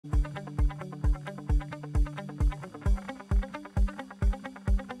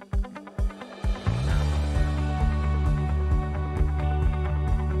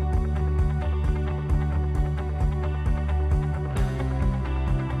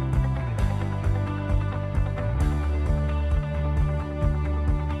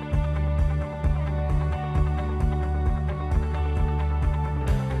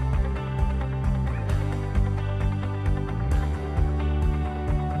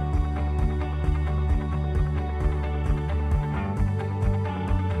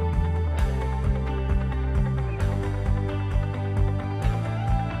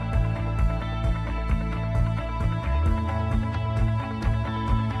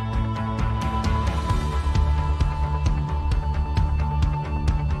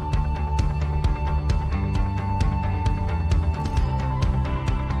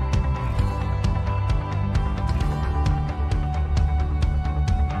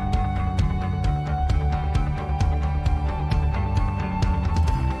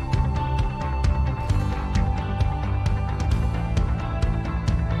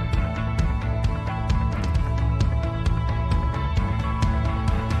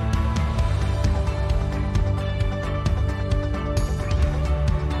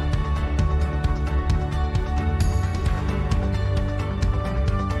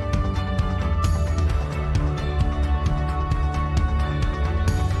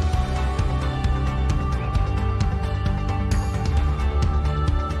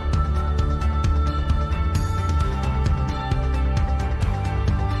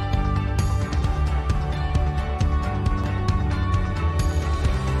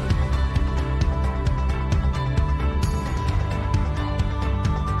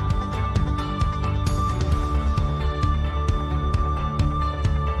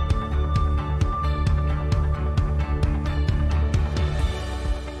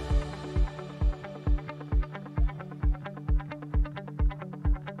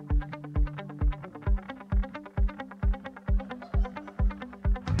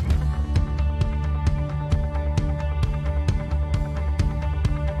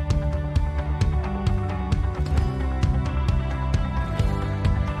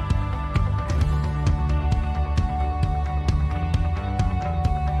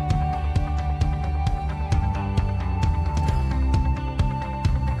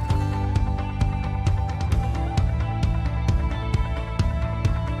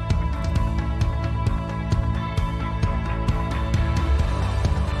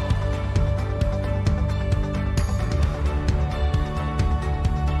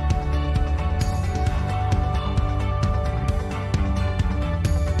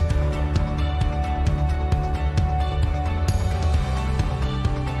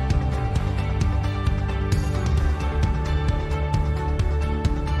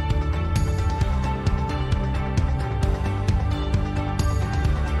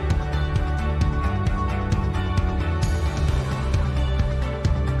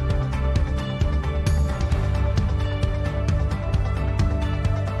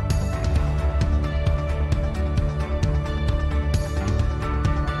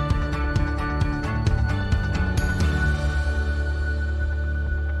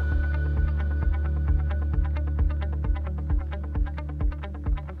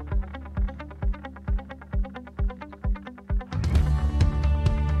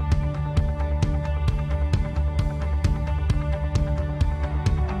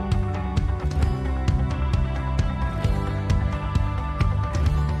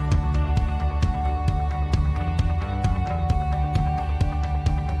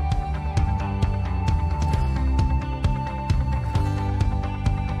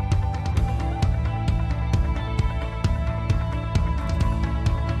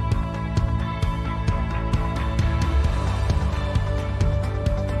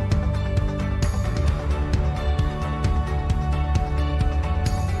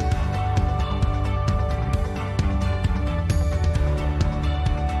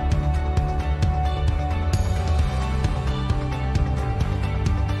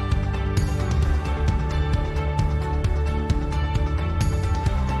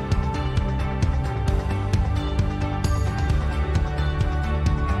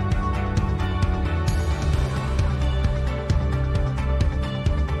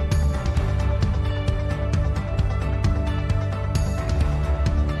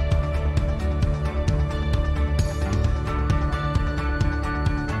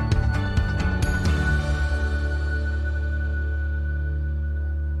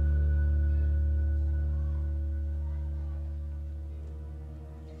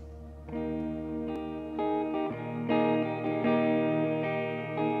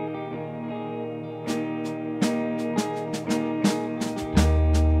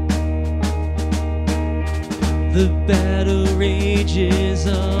The battle rages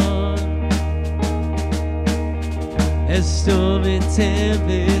on as storm and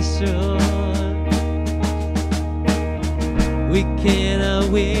tempest run. We cannot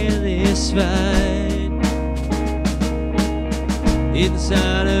win this fight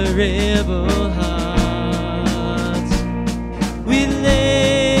inside our rebel hearts. We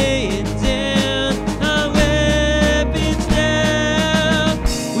lay it down, our weapons down.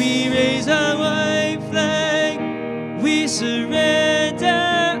 We raise our white flag, we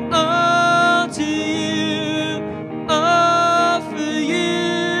surrender all to you, all for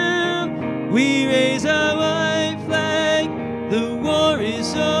you. We raise our white flag, the war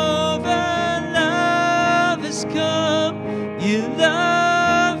is over, love has come, your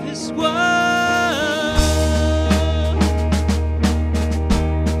love has won.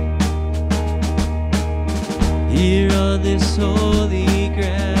 Here on this holy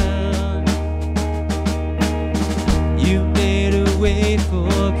ground, you made a way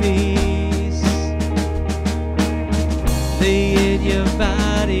for peace, laying your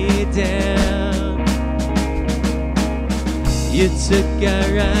body down. You took our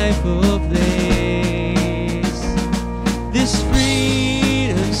rightful place. This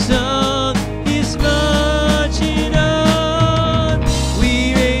freedom song is marching on.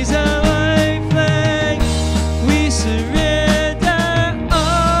 We raise our white flag, we surrender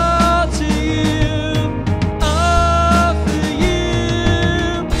all to you, all for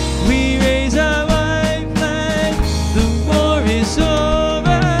you. We raise our white flag, the war is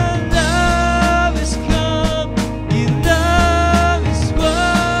over, love has come, your love is won.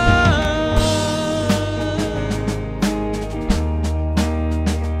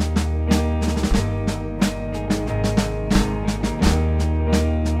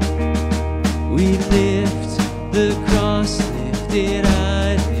 We lift the cross, lift it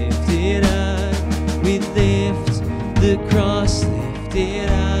high, lift it high. We lift the cross, lift it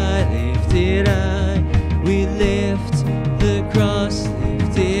high, lift it high. We lift the cross,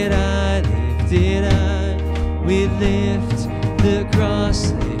 lift it high, lift it high. We lift the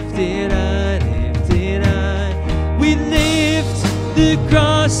cross, lift it high, lift it high. We lift the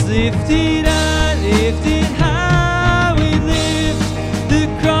cross, lift it high, lift it high. We lift the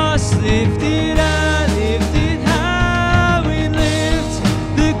cross, lift it high, lift it high. We lift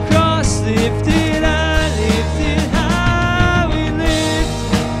the cross, lift it high, lift it high. We lift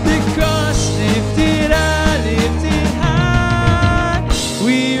the cross, lift it high, lift it high.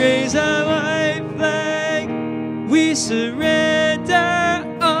 We raise our white flag, we surrender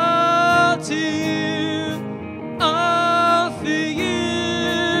all to you, all for you.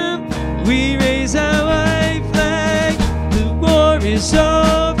 We raise our white flag, the war is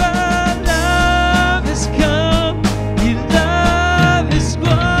over, love has come, your love is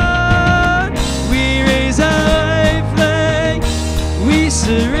won. We raise our white flag, we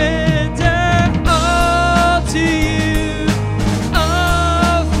surrender all to you,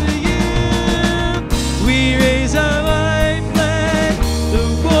 all for you. We raise our white flag, the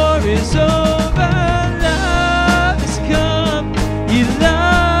war is over, love has come, your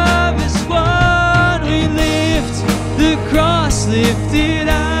love is won. We lift the cross, lift it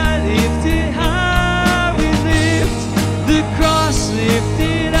high, lift it high. We lift the cross, lift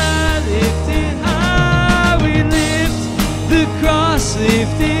it high, lift it high. We lift the cross,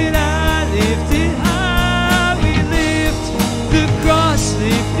 lift it high, lift it high. We lift the cross,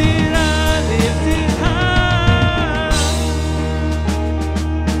 lift it high, lift it high.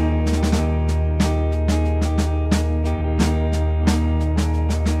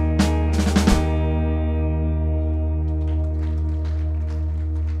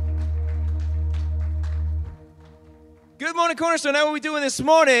 Good morning, Cornerstone. How are we doing this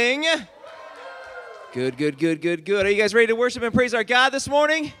morning? Good, good, good, good, good. Are you guys ready to worship and praise our God this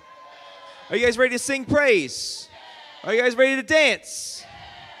morning? Are you guys ready to sing praise? Are you guys ready to dance?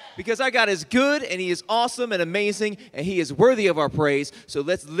 Because our God is good, and He is awesome and amazing, and He is worthy of our praise. So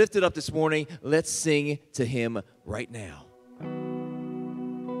let's lift it up this morning. Let's sing to Him right now.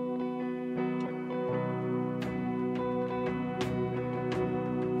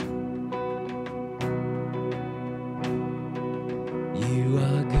 You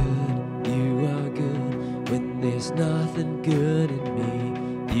are good when there's nothing good in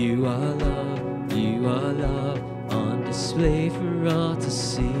me. You are love on display for all to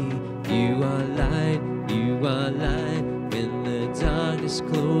see. You are light when the darkness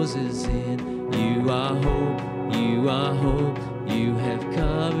closes in. You are hope, you have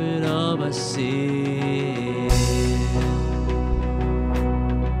covered all my sin.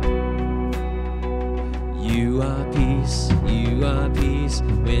 You are peace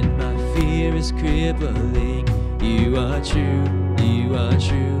when my fear is crippling. You are true, you are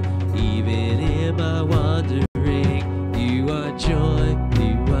true, even in my wandering. You are joy,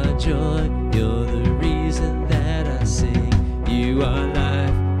 you are joy, you're the reason that I sing. You are life,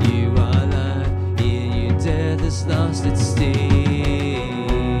 in you death has lost its sting.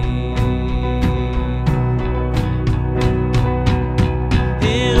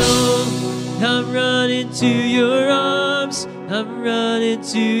 And oh, I'm running to your arms, I'm running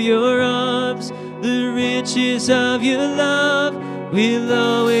to your arms. The riches of your love will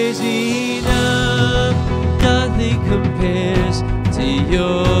always be enough. Nothing compares to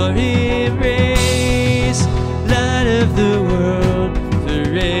your embrace. Light of the world,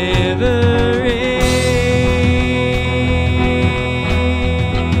 forever reign.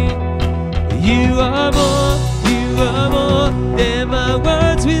 You are more than my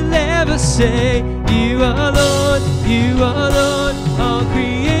words will ever say. You are Lord, all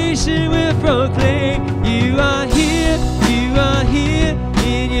creation will proclaim. You are here,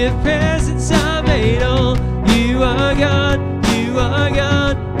 in your presence I'm made whole. You are God,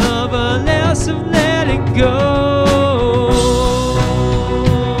 of all else I'm letting go.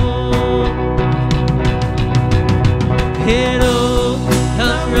 And oh,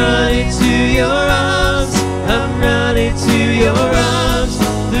 I'm running to your arms, I'm running to your arms.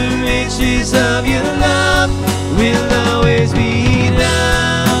 The riches of your love will always be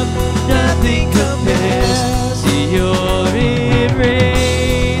enough. Nothing compares to your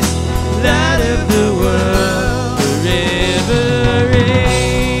embrace. Light of the world, forever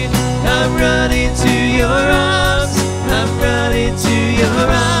reign. I'm running to your arms, I'm running to your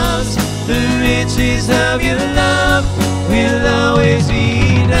arms. The riches of your love will always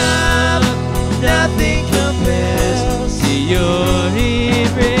be enough. Nothing compares to your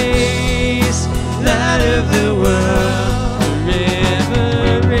embrace. Light of the world,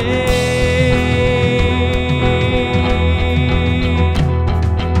 forever reign.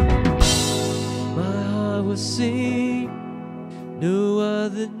 My heart will sing no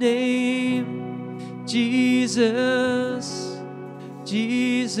other name. Jesus,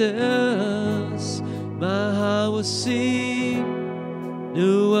 Jesus. My heart will sing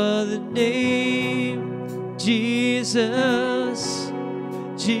no other name. Jesus,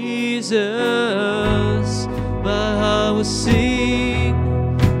 Jesus. My heart will sing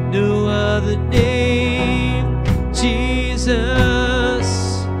no other name. Jesus,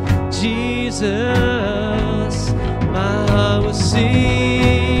 Jesus. My heart will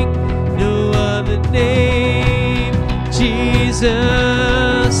sing no other name. Jesus,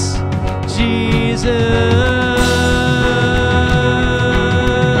 Jesus.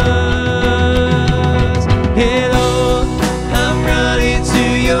 Hello, I'm running to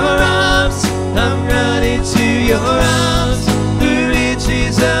your arms, I'm running to your arms. The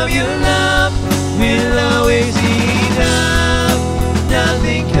riches of your love will always be enough.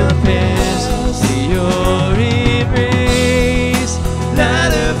 Nothing compares to your embrace.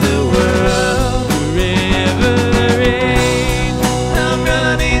 Light of the world, forever reign. I'm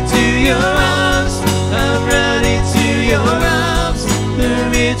running to your arms, I'm running to your arms. The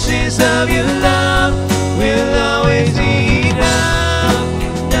riches of your love will always be enough.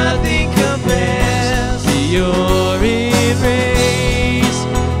 Nothing compares to your embrace.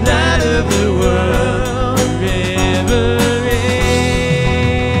 Light of the world, forever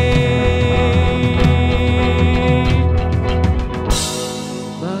reign.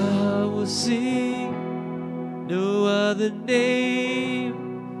 My heart will sing no other name.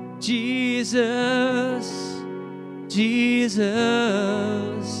 Jesus, Jesus.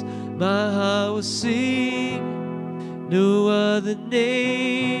 My heart will sing no other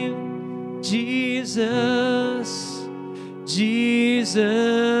name. Jesus, Jesus.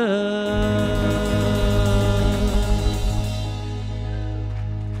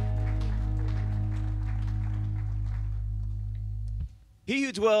 He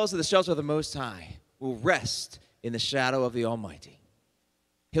who dwells in the shelter of the Most High will rest in the shadow of the Almighty.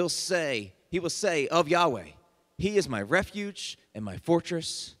 He will say of Yahweh, He is my refuge and my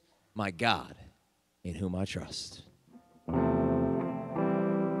fortress, my God, in whom I trust.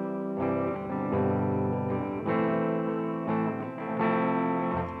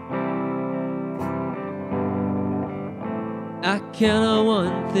 I count on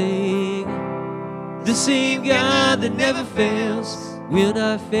one thing, the same God that never fails will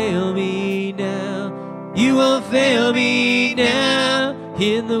not fail me now. You won't fail me now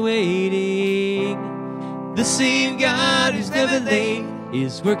in the waiting. The same God who's never late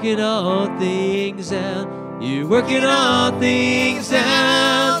is working all things out. You're working all things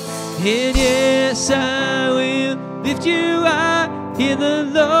out. And yes, I will lift you high in the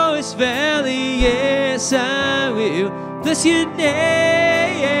lowest valley. Yes, I will bless your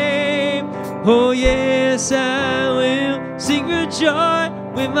name. Oh, yes, I will sing for joy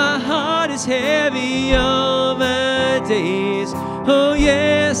when my heart is heavy all my days. Oh,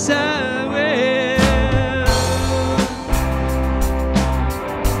 yes, I will.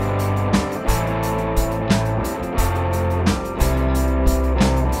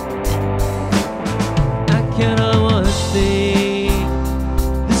 Cannot one thing,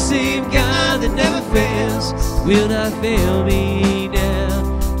 the same God that never fails will not fail me now.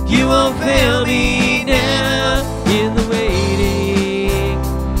 You won't fail me now in the waiting.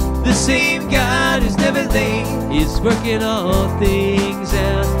 The same God who's never late is working all things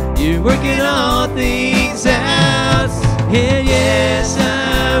out. You're working all things out. And yes,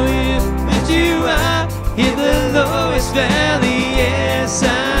 I will lift you up in the lowest valley. Yes,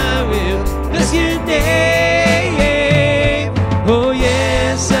 I will bless your name. Oh,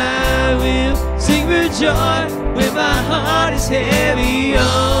 yes, I will sing for joy when my heart is heavy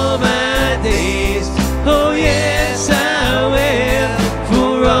all my days. Oh, yes, I will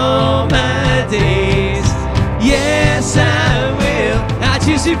for all my days. Yes, I will. I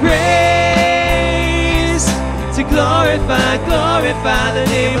choose to praise, to glorify the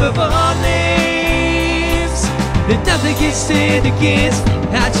name of all names that nothing can stand against.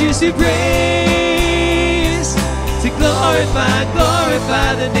 I choose to praise, to glorify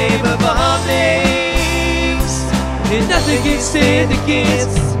the name of all names, and nothing can stand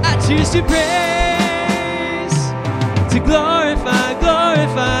against. I choose to praise, to glorify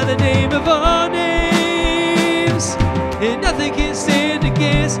the name of all names, and nothing can stand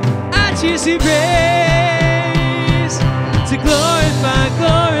against. I choose to praise, to glorify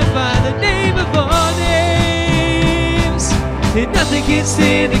the name of all names, and nothing can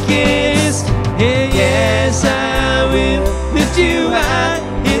stand against. And yes, I will lift you high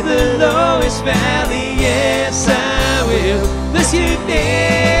in the lowest valley. Yes, I will bless your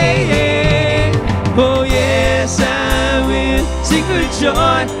name. Oh, yes, I will sing for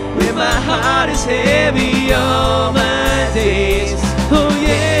joy when my heart is heavy all my days. Oh,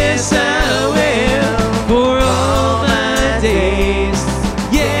 yes, I will for all my days.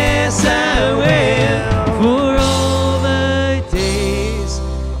 Yes, I will for all my days.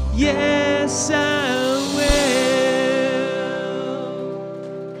 Yes, I will.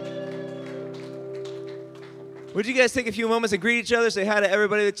 Would you guys take a few moments and greet each other, say hi to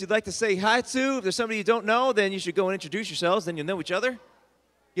everybody that you'd like to say hi to? If there's somebody you don't know, then you should go and introduce yourselves, then you'll know each other.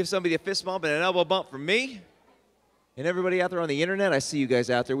 Give somebody a fist bump and an elbow bump from me. And everybody out there on the internet, I see you guys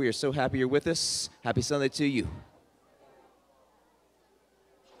out there. We are so happy you're with us. Happy Sunday to you.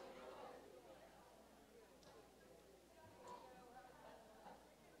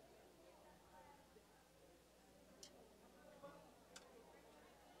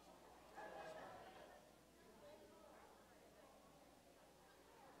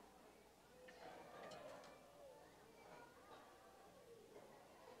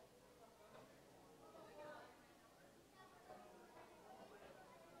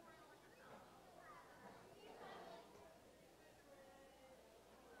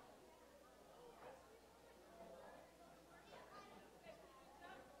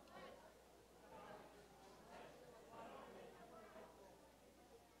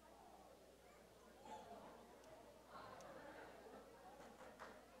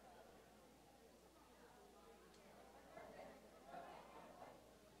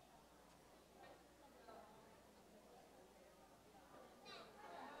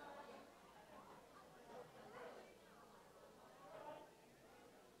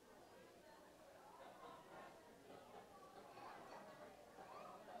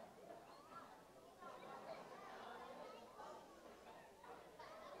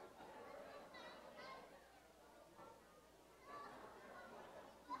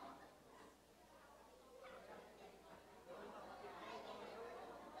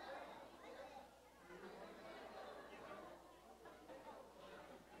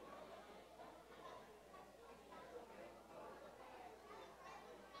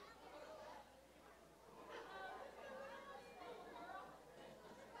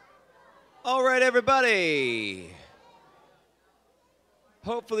 All right, everybody.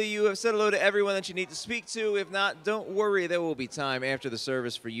 Hopefully you have said hello to everyone that you need to speak to. If not, don't worry. There will be time after the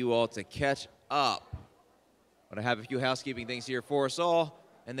service for you all to catch up. But I have a few housekeeping things here for us all,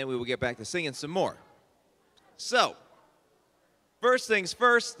 and then we will get back to singing some more. So, first things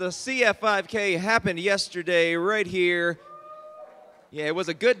first, the CF5K happened yesterday right here. Yeah, it was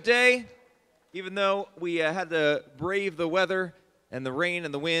a good day, even though we had to brave the weather and the rain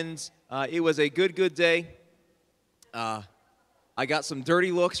and the winds. It was a good day. I got some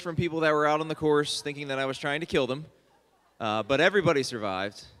dirty looks from people that were out on the course thinking that I was trying to kill them. But everybody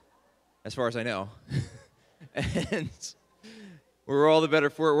survived, as far as I know. And we're all the better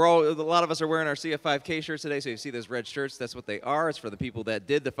for it. A lot of us are wearing our CF5K shirts today, so you see those red shirts. That's what they are. It's for the people that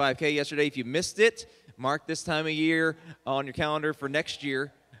did the 5K yesterday. If you missed it, mark this time of year on your calendar for next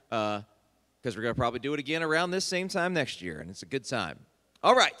year, because we're going to probably do it again around this same time next year, and it's a good time.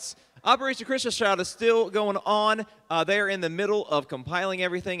 All right. Operation Christmas Child is still going on. They are in the middle of compiling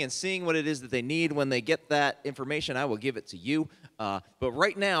everything and seeing what it is that they need. When they get that information, I will give it to you. But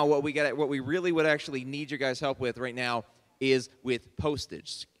right now, what we really would actually need your guys' help with right now is with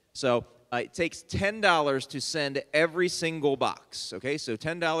postage. So it takes $10 to send every single box. Okay, so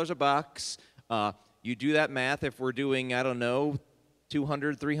 $10 a box. You do that math. If we're doing, I don't know,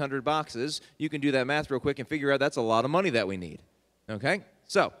 200, 300 boxes, you can do that math real quick and figure out that's a lot of money that we need. Okay,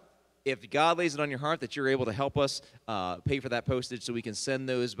 so if God lays it on your heart that you're able to help us pay for that postage so we can send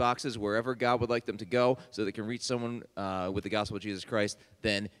those boxes wherever God would like them to go so they can reach someone with the gospel of Jesus Christ,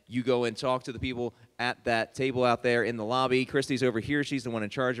 then you go and talk to the people at that table out there in the lobby. Christy's over here. She's the one in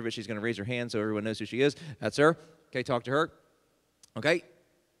charge of it. She's going to raise her hand so everyone knows who she is. That's her. Okay, talk to her. Okay?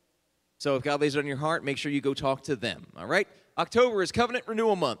 So if God lays it on your heart, make sure you go talk to them. All right? October is Covenant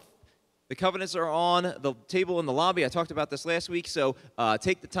Renewal Month. The covenants are on the table in the lobby. I talked about this last week, so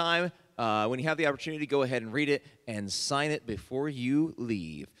take the time when you have the opportunity, go ahead and read it and sign it before you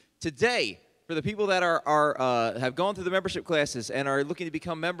leave. Today, for the people that have gone through the membership classes and are looking to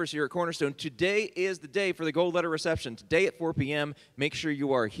become members here at Cornerstone, today is the day for the gold letter reception. Today at 4 p.m., make sure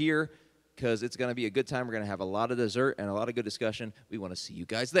you are here because it's going to be a good time. We're going to have a lot of dessert and a lot of good discussion. We want to see you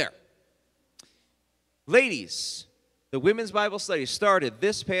guys there. Ladies, the women's Bible study started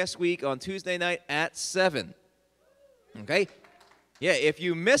this past week on Tuesday night at 7. Okay? Yeah, if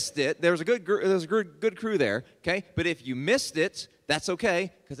you missed it, there was a good crew there, okay? But if you missed it, that's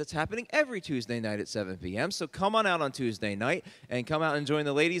okay, because it's happening every Tuesday night at 7 p.m. So come on out on Tuesday night and come out and join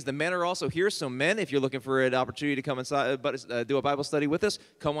the ladies. The men are also here, so men, if you're looking for an opportunity to come inside, do a Bible study with us,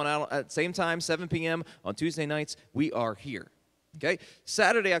 come on out at the same time, 7 p.m. on Tuesday nights. We are here. Okay,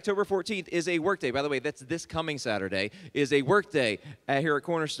 Saturday, October 14th is a work day. By the way, that's this coming Saturday, is a work day here at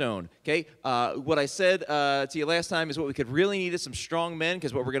Cornerstone. Okay, what I said to you last time is what we could really need is some strong men,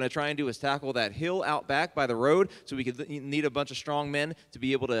 because what we're going to try and do is tackle that hill out back by the road, so we could need a bunch of strong men to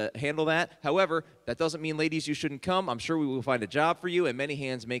be able to handle that. However, that doesn't mean, ladies, you shouldn't come. I'm sure we will find a job for you, and many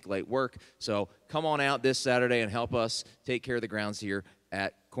hands make light work. So come on out this Saturday and help us take care of the grounds here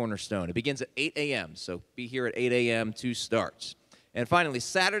at Cornerstone. It begins at 8 a.m., so be here at 8 a.m. to start. And finally,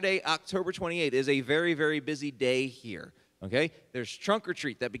 Saturday, October 28th is a very, very busy day here, okay? There's trunk or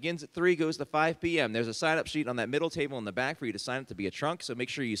treat that begins at 3, goes to 5 p.m. There's a sign-up sheet on that middle table in the back for you to sign up to be a trunk, so make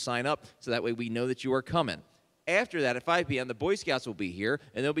sure you sign up so that way we know that you are coming. After that, at 5 p.m., the Boy Scouts will be here,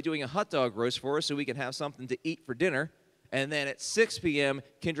 and they'll be doing a hot dog roast for us so we can have something to eat for dinner. And then at 6 p.m.,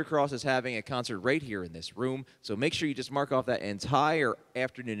 Kindred Cross is having a concert right here in this room. So make sure you just mark off that entire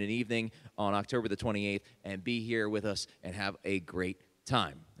afternoon and evening on October the 28th and be here with us and have a great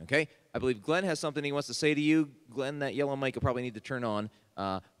time, okay? I believe Glenn has something he wants to say to you. Glenn, that yellow mic will probably need to turn on,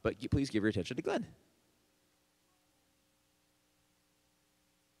 but please give your attention to Glenn.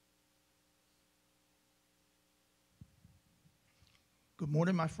 Good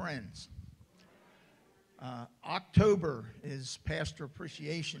morning, my friends. October is Pastor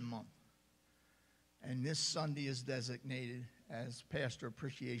Appreciation Month, and this Sunday is designated as Pastor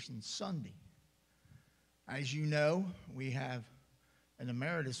Appreciation Sunday. As you know, we have an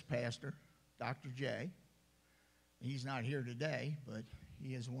emeritus pastor, Dr. J. He's not here today, but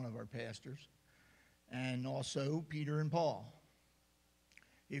he is one of our pastors, and also Peter and Paul.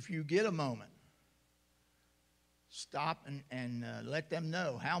 If you get a moment, stop and let them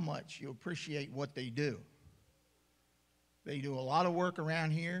know how much you appreciate what they do. They do a lot of work around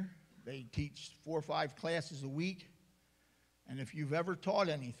here. They teach 4 or 5 classes a week. And if you've ever taught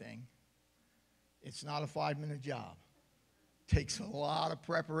anything, it's not a 5-minute job. It takes a lot of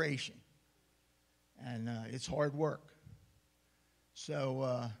preparation. And it's hard work.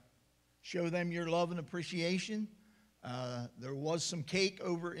 So show them your love and appreciation. There was some cake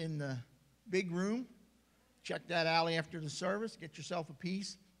over in the big room. Check that out after the service. Get yourself a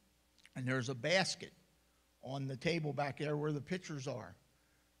piece. And there's a basket on the table back there where the pictures are.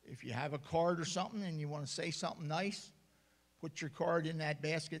 If you have a card or something and you want to say something nice, put your card in that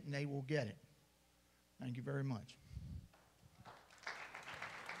basket and they will get it. Thank you very much.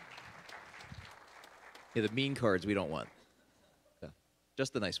 Yeah, the mean cards we don't want.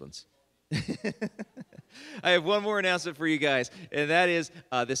 Just the nice ones. I have one more announcement for you guys, and that is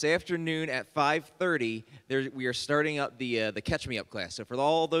this afternoon at 5:30, we are starting up the Catch Me Up class. So for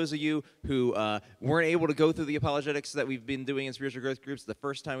all those of you who weren't able to go through the apologetics that we've been doing in spiritual growth groups, the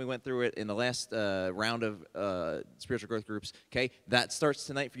first time we went through it in the last round of spiritual growth groups, okay, that starts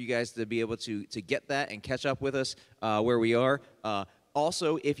tonight for you guys to be able to get that and catch up with us where we are.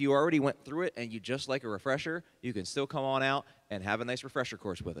 Also, if you already went through it and you just like a refresher, you can still come on out and have a nice refresher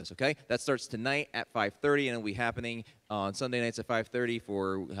course with us, okay? That starts tonight at 5:30, and it'll be happening on Sunday nights at 5:30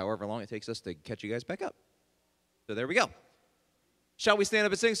 for however long it takes us to catch you guys back up. So there we go. Shall we stand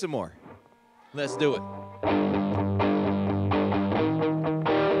up and sing some more? Let's do it.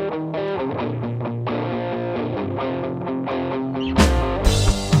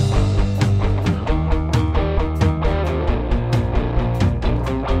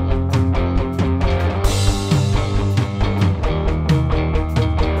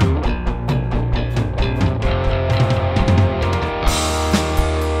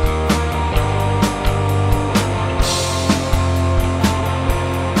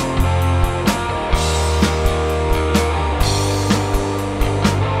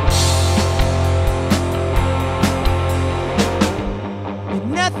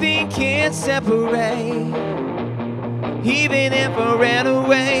 Can't separate, even if I ran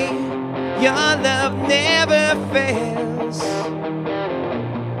away, your love never fails.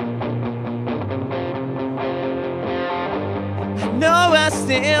 I know I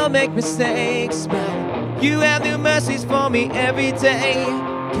still make mistakes, but you have new mercies for me every day,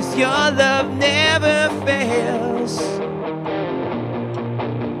 'cause your love never fails.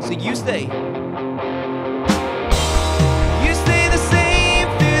 So you stay.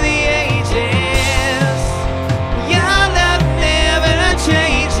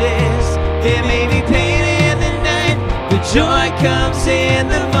 There may be pain in the night, but joy comes in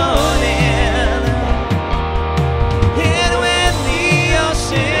the morning. And when the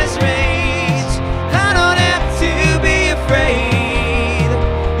oceans rage, I don't have to be afraid,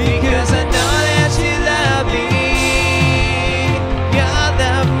 because I know that you love me. Your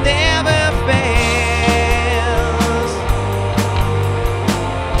love never fails.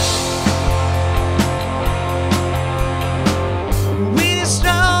 We're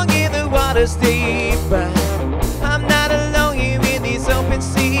strong in the water's deep, but I'm not alone here in these open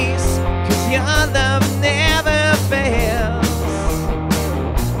seas, 'cause your love never fails.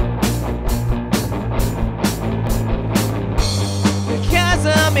 Because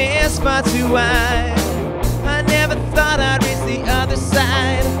I'm in far too wide, I never thought I'd reach the other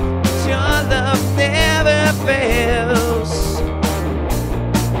side, but your love never fails.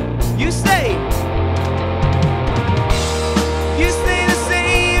 You stay. You stay the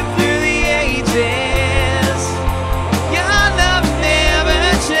same through the ages. Your love never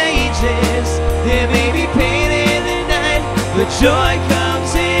changes. There may be pain in the night, but joy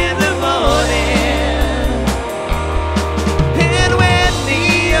comes in the morning. And when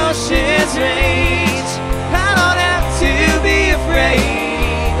the oceans rage, I don't have to be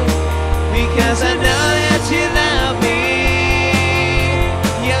afraid, because I know that you love me.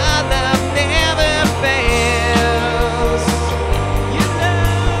 Your love never fails. You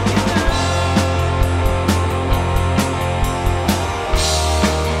love, you love.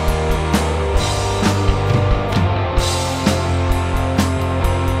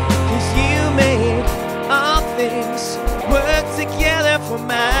 'Cause you make all things work together for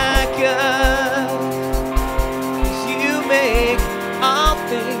my good. 'Cause you make all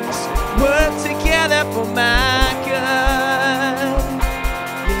things work together for my good.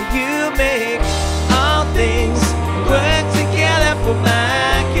 Yeah, you make all things work together for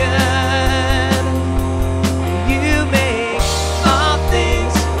my good. You make all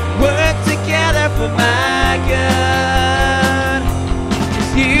things work together for my good.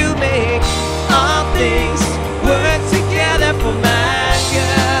 'Cause you make all things work together for my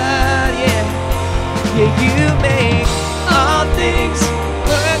good. Yeah, yeah, you make all things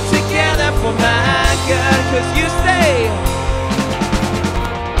work together for my good. 'Cause you stay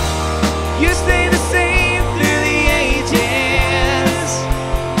the same through the ages.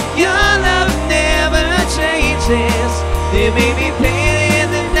 Your love never changes. There may be pain in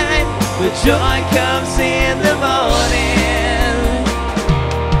the night, but joy comes in the morning.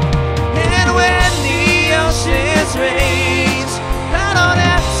 And when the oceans rage, I don't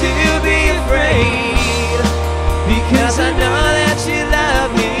have to be afraid, because I know that you love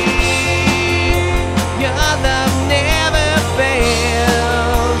me. Your love never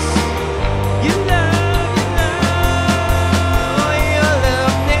fails. You love, oh, your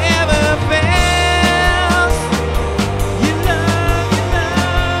love never fails. You love,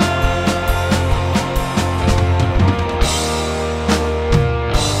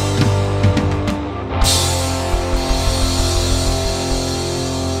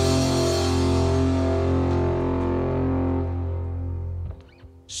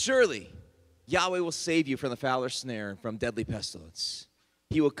 Surely, Yahweh will save you from the fowler's snare and from deadly pestilence.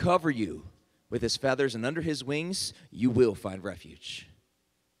 He will cover you with his feathers, and under his wings you will find refuge.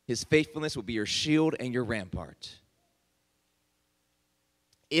 His faithfulness will be your shield and your rampart.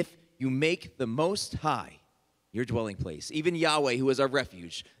 If you make the Most High your dwelling place, even Yahweh, who is our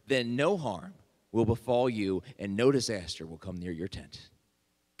refuge, then no harm will befall you, and no disaster will come near your tent.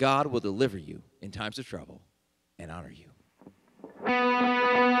 God will deliver you in times of trouble and honor you.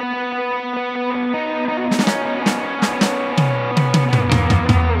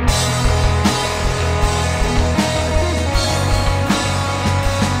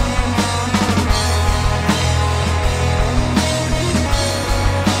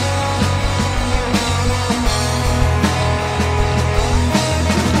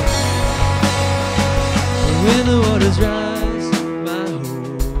 When the waters rise, my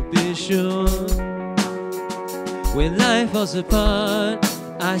hope is sure. When life falls apart,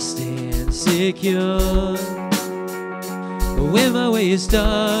 I stand secure. When my way is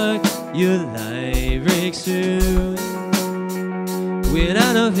dark, your light breaks through. When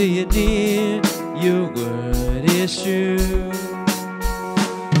I don't feel you near, your word is true.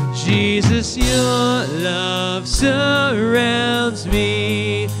 Jesus, your love surrounds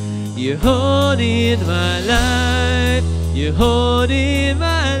me. You're holding my life, you're holding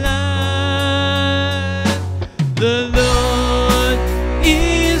my life. The Lord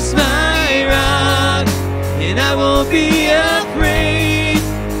is my rock, and I won't be afraid,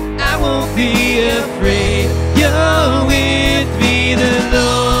 I won't be afraid. You're with me. The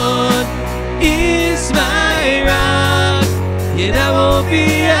Lord is my rock, and I won't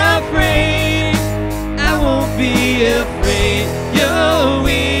be afraid, I won't be afraid. You're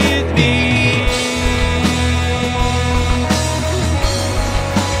with me.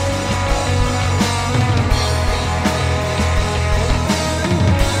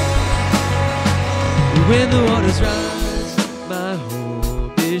 When the waters rise, my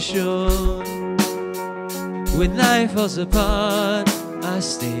hope is sure. When life falls apart, I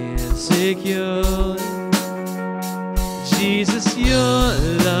stand secure. Jesus, your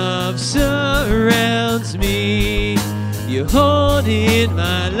love surrounds me. You're holding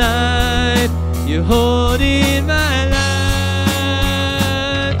my life, you're holding my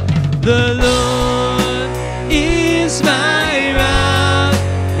life. The Lord is my rock,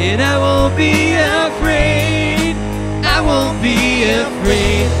 and I won't be afraid, I won't be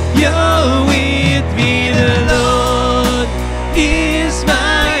afraid. You're with me. The Lord is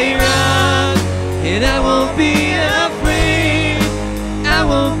my rock, and I won't be afraid, I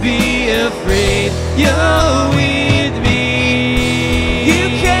won't be afraid. You're with me. You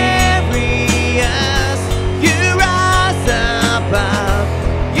carry us, you rise above,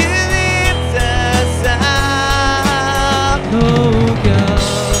 you lift us up. Oh God.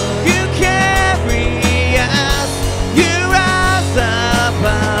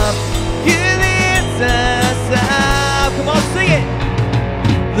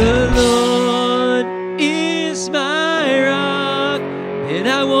 The Lord is my rock, and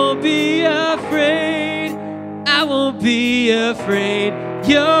I won't be afraid, I won't be afraid.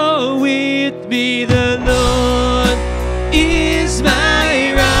 You're with me. The Lord is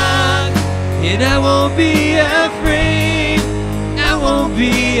my rock, and I won't be afraid, I won't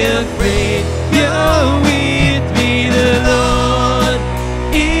be afraid. You're with me. The Lord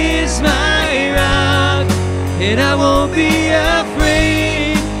is my rock, and I won't be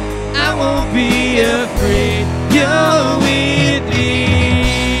afraid, I won't be afraid. You're with me.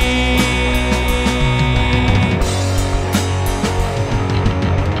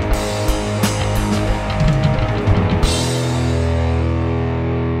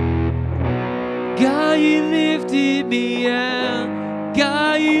 God, you lifted me out,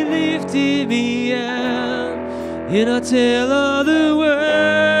 God, you lifted me out, and I'll tell all the world.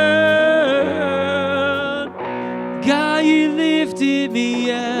 God, you lifted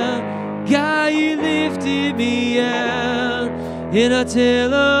me out, God, you lifted me out, and I'll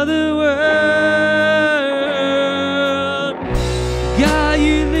tell all the world. God,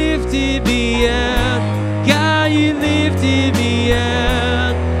 you lifted me out, God, you lifted me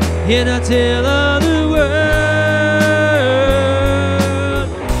out, and I'll tell all the world.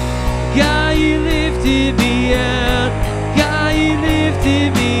 God, you lifted me out, God, you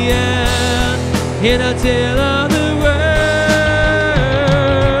lifted me out, and I'll tell all the world.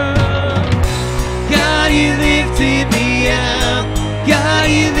 God, you lifted me out, God,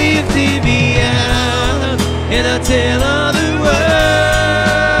 you lifted me out, and I'll tell all the world.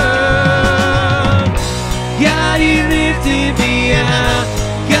 God, you lifted me out,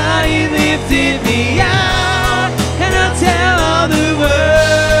 God, you lifted me out, and I'll tell all the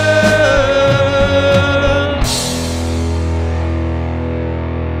world.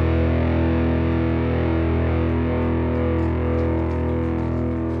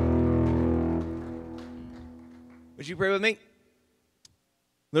 Would you pray with me?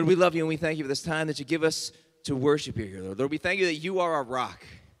 Lord, we love you and we thank you for this time that you give us to worship you here, Lord. Lord, we thank you that you are our rock,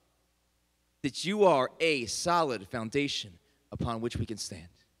 that you are a solid foundation upon which we can stand.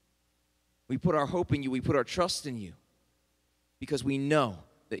 We put our hope in you. We put our trust in you because we know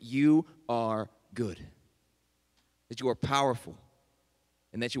that you are good, that you are powerful,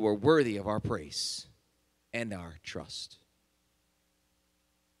 and that you are worthy of our praise and our trust.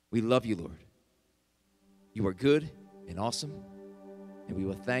 We love you, Lord. You are good and awesome, and we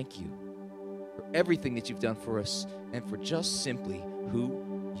will thank you for everything that you've done for us and for just simply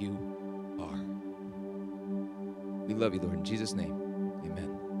who you are. We love you, Lord. In Jesus' name,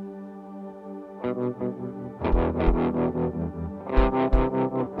 amen.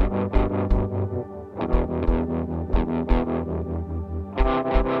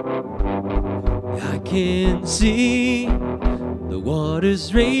 I can see the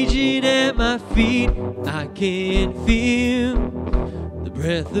waters raging at my feet. I can feel the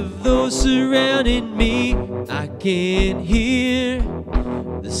breath of those surrounding me. I can hear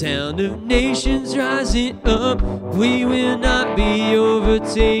the sound of nations rising up. We will not be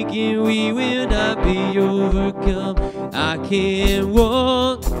overtaken. We will not be overcome. I can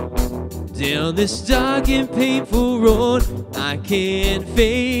walk down this dark and painful road. I can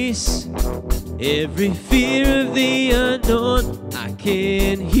face every fear of the unknown. I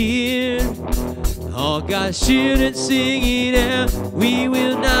can hear all God's children singing out. We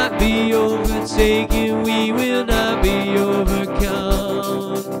will not be overtaken. We will not be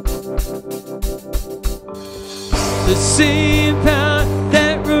overcome. The same power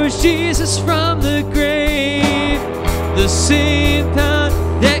that rose Jesus from the grave, the same power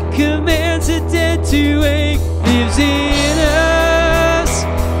that commands the dead to wake, lives in us,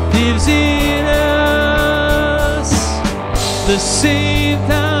 lives in us. The same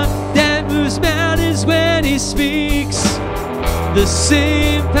power that moves mountains when he speaks, the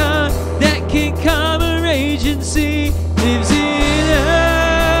same power that can calm a raging sea, lives in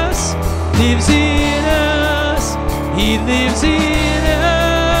us, lives in us. He lives in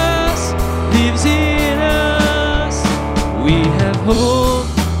us, lives in us. We have hope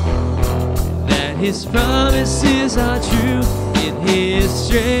that his promises are true. In his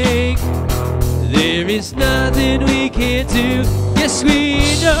strength there is nothing we can't do. Yes, we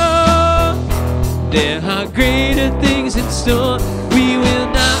know there are greater things in store. We will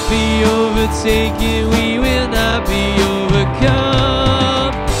not be overtaken. We will not be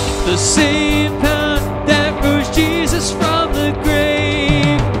overcome. The same power that rose Jesus from the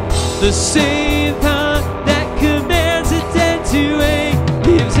grave, the same power that commands the dead to wake,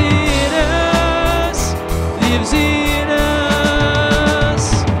 lives in us, lives in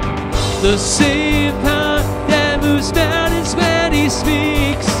us. The same power that moves mountains when he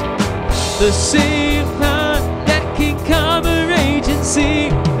speaks, the same power that can calm a raging sea,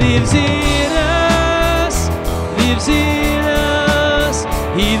 lives in us, lives in us.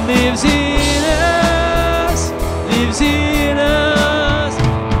 He lives in us, lives in us.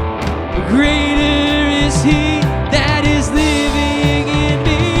 Greater is he that is living in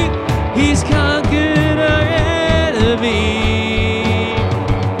me. He's conquered our enemy.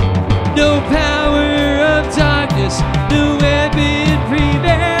 No power of darkness, no weapon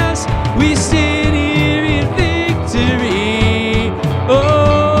prevails. We stand here in victory.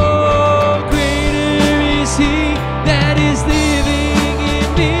 Oh, greater is he that is living in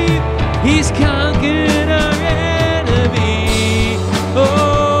me. He's conquered our enemy.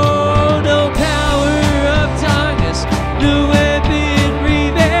 Oh, no power of darkness, no weapon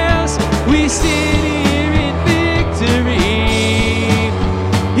prevails. We stand here in victory,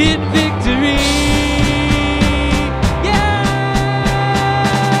 in victory. Yeah!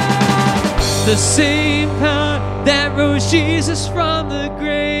 The same power that rose Jesus from the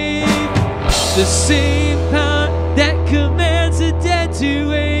grave, the same power that commands the dead to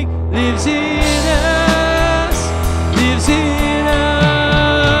wake, lives in us, lives in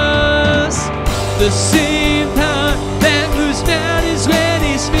us. The same power that moves mountains when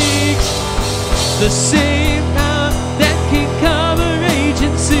he speaks, the same power that can calm a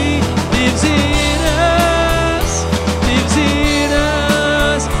raging sea, lives in us, lives in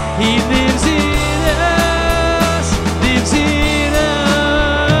us. He lives in us, lives in us.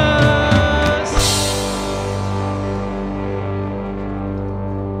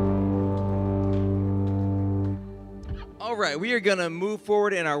 All right, we are going to move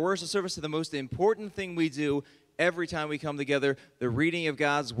forward in our worship service to the most important thing we do every time we come together, the reading of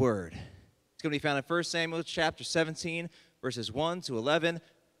God's Word. It's going to be found in 1 Samuel chapter 17, verses 1 to 11.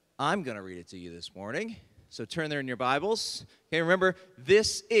 I'm going to read it to you this morning, so turn there in your Bibles. Okay, remember,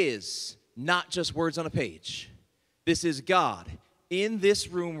 this is not just words on a page. This is God in this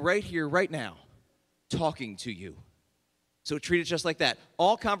room right here, right now, talking to you. So treat it just like that.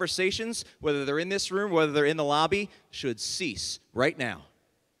 All conversations, whether they're in this room, whether they're in the lobby, should cease right now.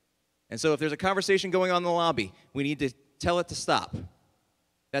 And so if there's a conversation going on in the lobby, we need to tell it to stop.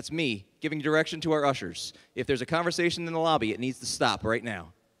 That's me giving direction to our ushers. If there's a conversation in the lobby, it needs to stop right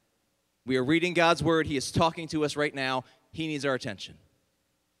now. We are reading God's word. He is talking to us right now. He needs our attention.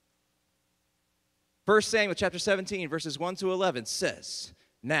 1 Samuel chapter 17, verses 1 to 11 says,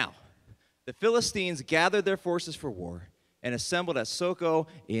 Now, the Philistines gathered their forces for war and assembled at Soko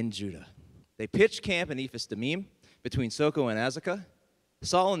in Judah. They pitched camp in Ephes-Dammim between Soko and Azekah.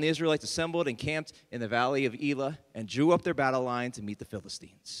 Saul and the Israelites assembled and camped in the valley of Elah and drew up their battle line to meet the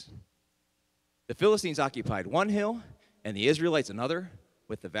Philistines. The Philistines occupied one hill and the Israelites another,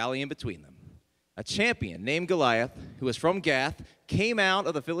 with the valley in between them. A champion named Goliath, who was from Gath, came out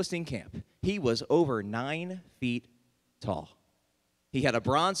of the Philistine camp. He was over 9 feet tall. He had a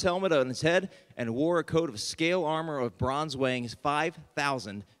bronze helmet on his head and wore a coat of scale armor of bronze weighing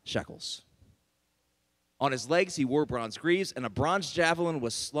 5,000 shekels. On his legs he wore bronze greaves, and a bronze javelin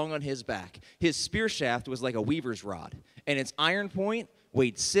was slung on his back. His spear shaft was like a weaver's rod, and its iron point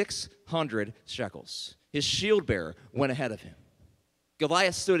weighed 600 shekels. His shield bearer went ahead of him.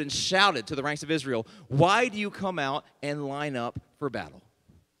 Goliath stood and shouted to the ranks of Israel, Why do you come out and line up for battle?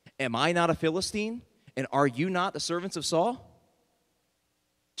 Am I not a Philistine, and are you not the servants of Saul?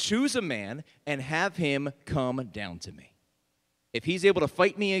 Choose a man and have him come down to me. If he's able to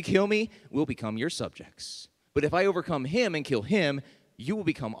fight me and kill me, we'll become your subjects. But if I overcome him and kill him, you will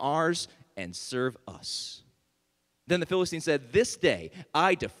become ours and serve us. Then the Philistine said, This day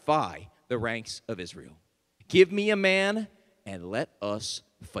I defy the ranks of Israel. Give me a man and let us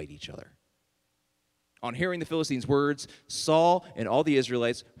fight each other. On hearing the Philistines' words, Saul and all the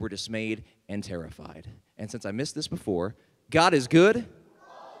Israelites were dismayed and terrified. And since I missed this before, God is good,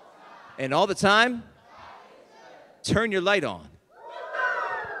 and all the time, turn your light on.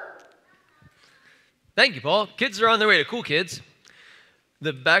 Thank you, Paul. Kids are on their way to Cool Kids.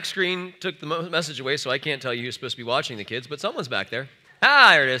 The back screen took the message away, so I can't tell you who's supposed to be watching the kids, but someone's back there.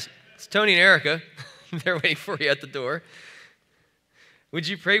 There it is. It's Tony and Erica. They're waiting for you at the door. Would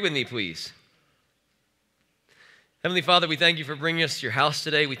you pray with me, please? Heavenly Father, we thank you for bringing us to your house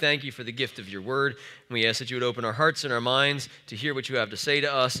today. We thank you for the gift of your word. And we ask that you would open our hearts and our minds to hear what you have to say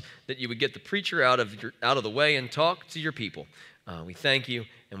to us, that you would get the preacher out of the way and talk to your people. We thank you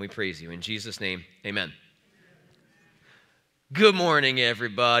and we praise you. In Jesus' name, amen. Good morning,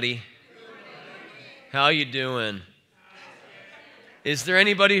 everybody. Good morning. How you doing? Is there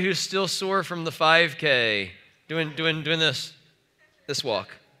anybody who's still sore from the 5K? Doing this walk?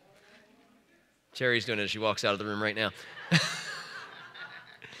 Cherry's doing it as she walks out of the room right now.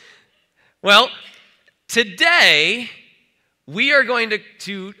 Well, today we're going to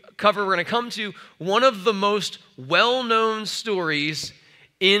come to one of the most well-known stories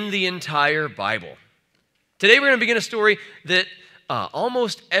in the entire Bible. Today we're going to begin a story that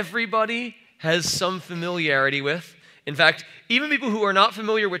almost everybody has some familiarity with. In fact, even people who are not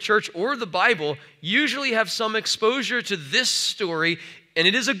familiar with church or the Bible usually have some exposure to this story, and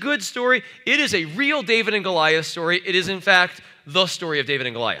it is a good story. It is a real David and Goliath story. It is, in fact, the story of David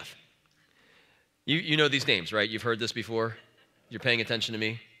and Goliath. You know these names, right? You've heard this before? You're paying attention to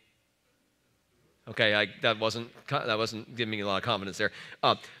me? Okay, that wasn't giving me a lot of confidence there.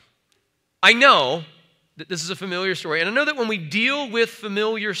 I know that this is a familiar story, and I know that when we deal with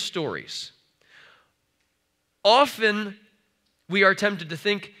familiar stories, often we are tempted to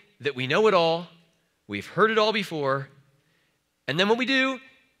think that we know it all, we've heard it all before, and then what we do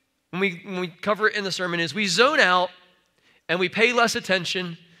when we cover it in the sermon is we zone out and we pay less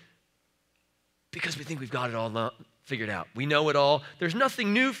attention because we think we've got it all figured out. We know it all. There's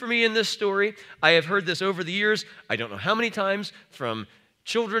nothing new for me in this story. I have heard this over the years. I don't know how many times, from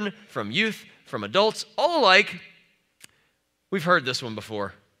children, from youth, from adults, all alike. We've heard this one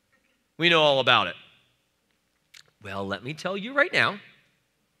before. We know all about it. Well, let me tell you right now,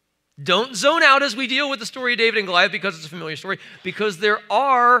 don't zone out as we deal with the story of David and Goliath because it's a familiar story, because there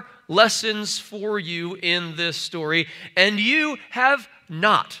are lessons for you in this story, and you have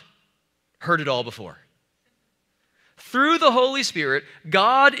not heard it all before. Through the Holy Spirit,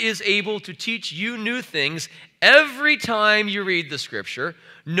 God is able to teach you new things every time you read the Scripture,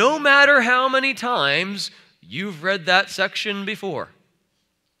 no matter how many times you've read that section before.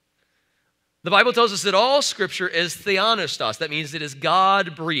 The Bible tells us that all Scripture is theopneustos. That means it is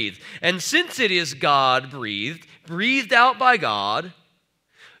God-breathed. And since it is God-breathed, breathed out by God,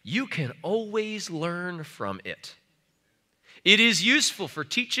 you can always learn from it. It is useful for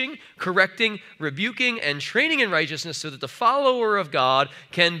teaching, correcting, rebuking, and training in righteousness so that the follower of God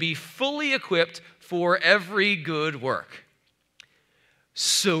can be fully equipped for every good work.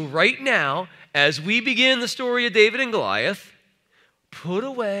 So right now, as we begin the story of David and Goliath, put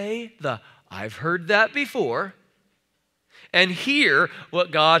away the "I've heard that before" and hear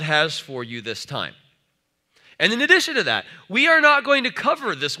what God has for you this time. And in addition to that, we are not going to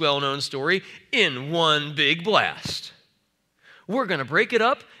cover this well-known story in one big blast. We're going to break it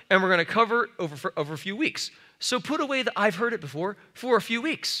up, and we're going to cover it over a few weeks. So put away the "I've heard it before" for a few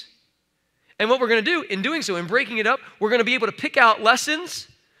weeks. And what we're going to do in doing so, in breaking it up, we're going to be able to pick out lessons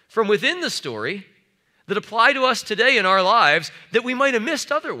from within the story that apply to us today in our lives that we might have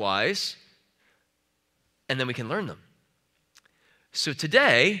missed otherwise, and then we can learn them. So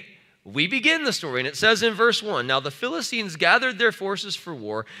today, we begin the story, and it says in verse 1, "Now the Philistines gathered their forces for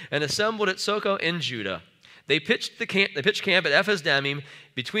war and assembled at Socoh in Judah. They pitched camp at Ephes-dammim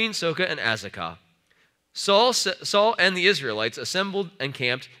between Socoh and Azekah. Saul and the Israelites assembled and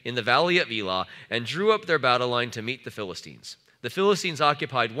camped in the valley of Elah and drew up their battle line to meet the Philistines. The Philistines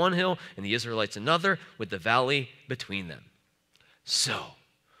occupied one hill and the Israelites another, with the valley between them." So,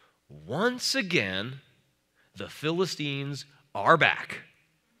 once again, the Philistines are back.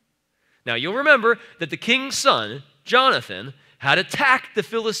 Now, you'll remember that the king's son, Jonathan, had attacked the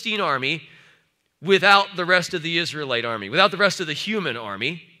Philistine army without the rest of the Israelite army, without the rest of the human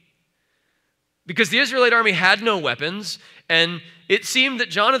army, because the Israelite army had no weapons, and it seemed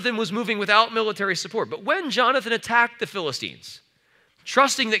that Jonathan was moving without military support. But when Jonathan attacked the Philistines,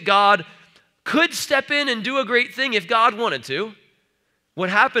 trusting that God could step in and do a great thing if God wanted to,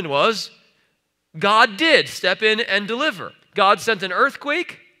 what happened was God did step in and deliver. God sent an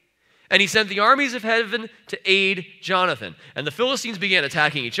earthquake, and he sent the armies of heaven to aid Jonathan. And the Philistines began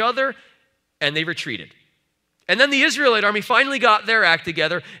attacking each other, and they retreated. And then the Israelite army finally got their act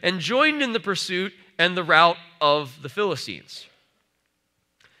together and joined in the pursuit and the rout of the Philistines.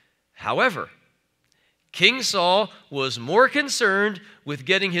 However, King Saul was more concerned with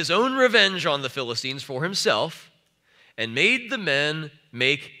getting his own revenge on the Philistines for himself and made the men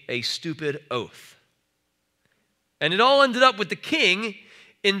make a stupid oath. And it all ended up with the king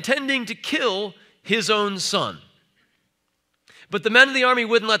intending to kill his own son. But the men of the army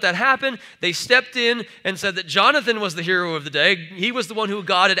wouldn't let that happen. They stepped in and said that Jonathan was the hero of the day. He was the one who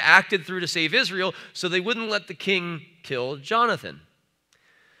God had acted through to save Israel, so they wouldn't let the king kill Jonathan.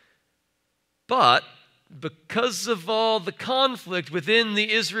 But because of all the conflict within the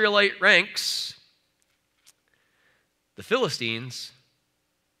Israelite ranks, the Philistines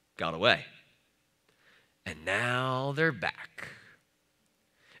got away. And now they're back.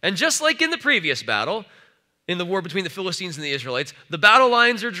 And just like in the previous battle, in the war between the Philistines and the Israelites, the battle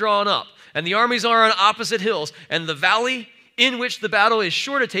lines are drawn up, and the armies are on opposite hills, and the valley in which the battle is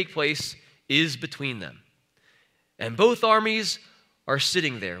sure to take place is between them. And both armies are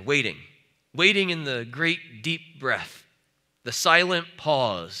sitting there, waiting in the great deep breath, the silent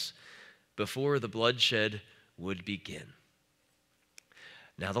pause before the bloodshed would begin.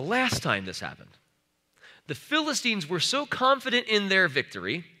 Now, the last time this happened, the Philistines were so confident in their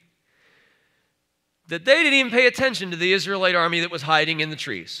victory that they didn't even pay attention to the Israelite army that was hiding in the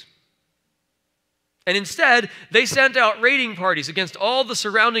trees. And instead, they sent out raiding parties against all the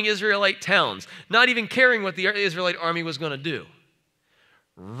surrounding Israelite towns, not even caring what the Israelite army was going to do.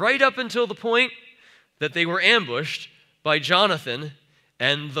 Right up until the point that they were ambushed by Jonathan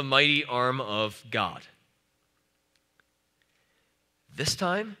and the mighty arm of God. This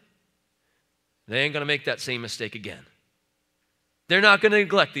time, they ain't going to make that same mistake again. They're not going to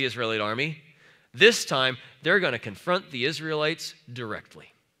neglect the Israelite army. This time, they're going to confront the Israelites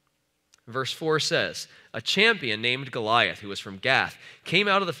directly. Verse 4 says, "A champion named Goliath, who was from Gath, came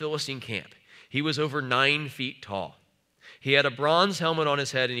out of the Philistine camp. He was over 9 feet tall. He had a bronze helmet on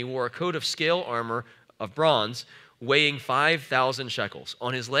his head, and he wore a coat of scale armor of bronze, weighing 5,000 shekels.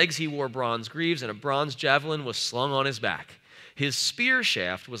 On his legs he wore bronze greaves, and a bronze javelin was slung on his back. His spear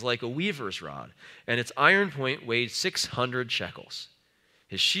shaft was like a weaver's rod, and its iron point weighed 600 shekels.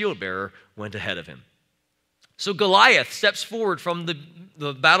 His shield bearer went ahead of him." So Goliath steps forward from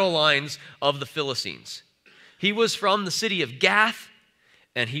the battle lines of the Philistines. He was from the city of Gath,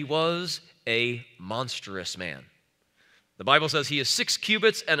 and he was a monstrous man. The Bible says he is 6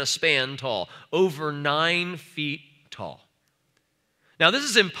 cubits and a span tall, over 9 feet tall. Now, this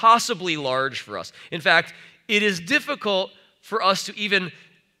is impossibly large for us. In fact, it is difficult for us to even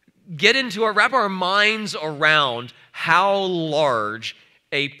wrap our minds around how large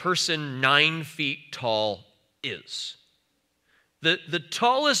a person 9 feet tall is. The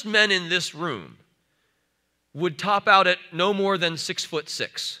tallest men in this room would top out at no more than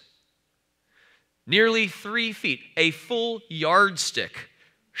 6'6". Nearly 3 feet, a full yardstick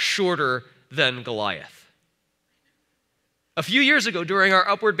shorter than Goliath. A few years ago, during our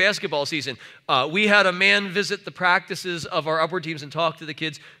Upward basketball season, we had a man visit the practices of our Upward teams and talk to the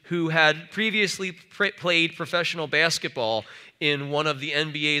kids who had previously played professional basketball in one of the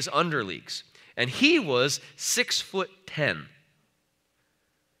NBA's underleagues. And he was 6'10",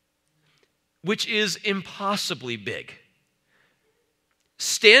 which is impossibly big.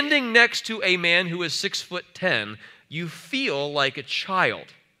 Standing next to a man who is 6'10", you feel like a child.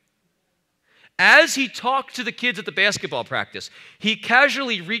 As he talked to the kids at the basketball practice, he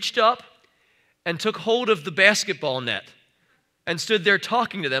casually reached up and took hold of the basketball net and stood there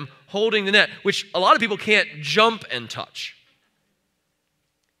talking to them, holding the net, which a lot of people can't jump and touch.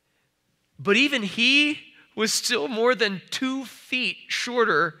 But even he was still more than 2 feet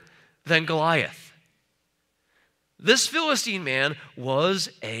shorter than Goliath. This Philistine man was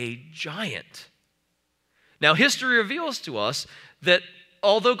a giant. Now, history reveals to us that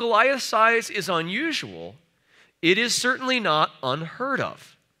although Goliath's size is unusual, it is certainly not unheard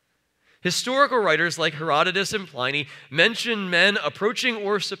of. Historical writers like Herodotus and Pliny mention men approaching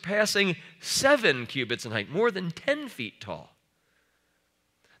or surpassing 7 cubits in height, more than 10 feet tall.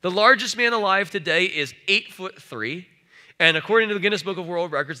 The largest man alive today is 8'3", and according to the Guinness Book of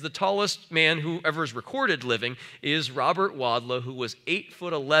World Records, the tallest man who ever is recorded living is Robert Wadlow, who was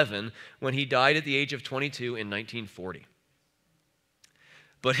 8'11" when he died at the age of 22 in 1940.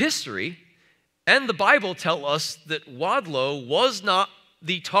 But history and the Bible tell us that Wadlow was not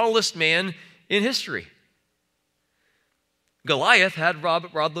the tallest man in history. Goliath had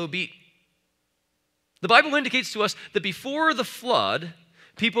Wadlow beat. The Bible indicates to us that before the flood,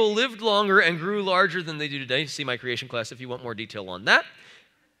 people lived longer and grew larger than they do today. See my creation class if you want more detail on that.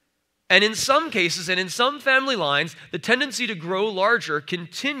 And in some cases and in some family lines, the tendency to grow larger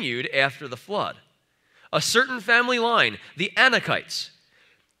continued after the flood. A certain family line, the Anakites,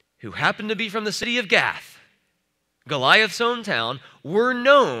 who happened to be from the city of Gath, Goliath's hometown, were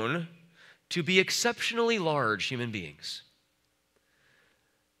known to be exceptionally large human beings.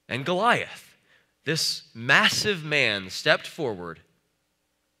 And Goliath, this massive man, stepped forward,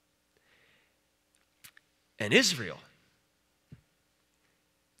 and Israel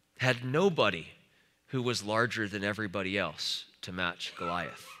had nobody who was larger than everybody else to match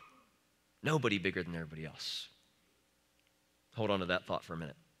Goliath. Nobody bigger than everybody else. Hold on to that thought for a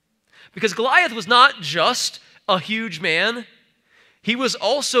minute. Because Goliath was not just a huge man, he was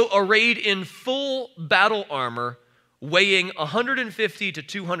also arrayed in full battle armor, weighing 150 to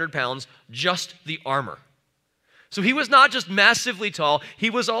 200 pounds, just the armor. So he was not just massively tall, he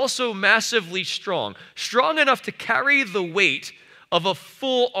was also massively strong. Strong enough to carry the weight of the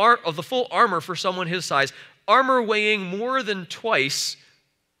full armor for someone his size, armor weighing more than twice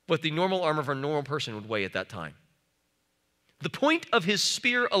what the normal armor of a normal person would weigh at that time. The point of his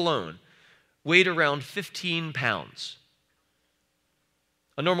spear alone weighed around 15 pounds.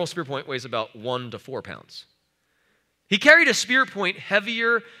 A normal spear point weighs about 1 to 4 pounds. He carried a spear point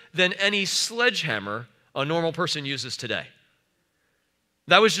heavier than any sledgehammer a normal person uses today.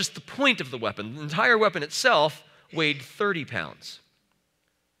 That was just the point of the weapon. The entire weapon itself weighed 30 pounds.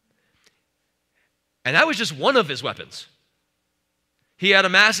 And that was just one of his weapons. He had a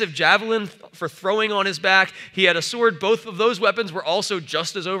massive javelin for throwing on his back. He had a sword. Both of those weapons were also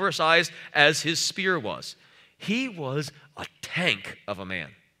just as oversized as his spear was. He was a tank of a man.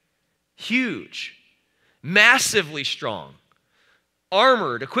 Huge, massively strong,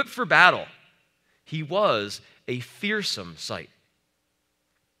 armored, equipped for battle. He was a fearsome sight.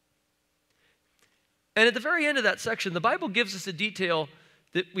 And at the very end of that section, the Bible gives us a detail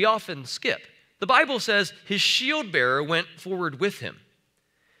that we often skip. The Bible says his shield bearer went forward with him.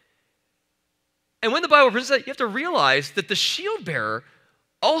 And when the Bible presents that, you have to realize that the shield bearer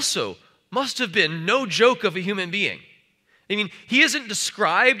also must have been no joke of a human being. I mean, he isn't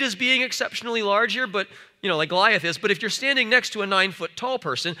described as being exceptionally large here, but, like Goliath is, but if you're standing next to a 9-foot tall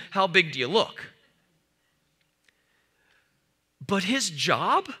person, how big do you look? But his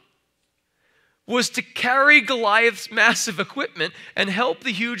job was to carry Goliath's massive equipment and help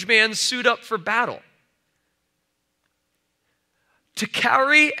the huge man suit up for battle. To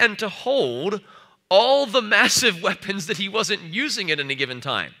carry and to hold all the massive weapons that he wasn't using at any given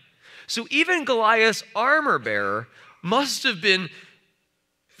time. So even Goliath's armor bearer must have been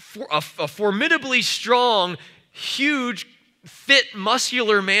a formidably strong, huge, fit,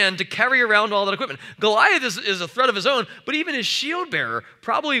 muscular man to carry around all that equipment. Goliath is a threat of his own, but even his shield bearer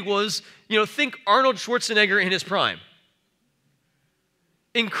probably was, think Arnold Schwarzenegger in his prime.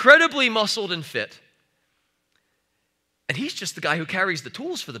 Incredibly muscled and fit. And he's just the guy who carries the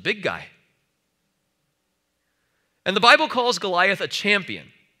tools for the big guy. And the Bible calls Goliath a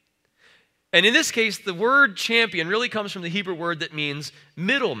champion. And in this case, the word champion really comes from the Hebrew word that means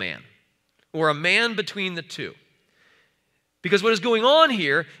middleman, or a man between the two. Because what is going on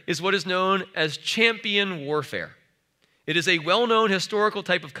here is what is known as champion warfare. It is a well-known historical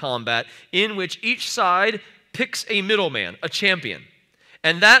type of combat in which each side picks a middleman, a champion,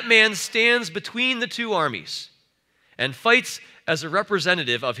 and that man stands between the two armies and fights as a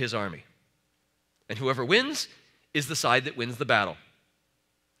representative of his army. And whoever wins is the side that wins the battle.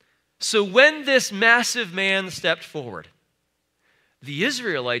 So when this massive man stepped forward, the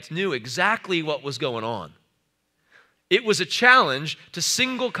Israelites knew exactly what was going on. It was a challenge to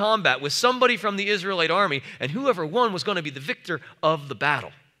single combat with somebody from the Israelite army, and whoever won was going to be the victor of the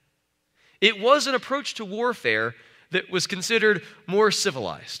battle. It was an approach to warfare that was considered more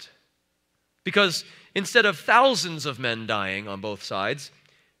civilized, because instead of thousands of men dying on both sides,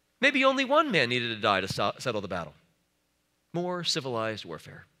 maybe only one man needed to die to settle the battle. More civilized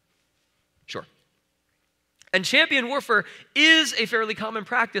warfare. Sure. And champion warfare is a fairly common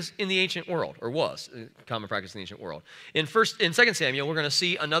practice in the ancient world, or was a common practice in the ancient world. In 2 Samuel, we're going to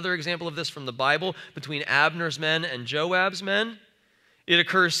see another example of this from the Bible between Abner's men and Joab's men. It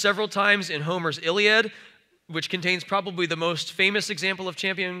occurs several times in Homer's Iliad, which contains probably the most famous example of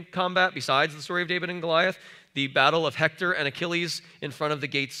champion combat besides the story of David and Goliath, the battle of Hector and Achilles in front of the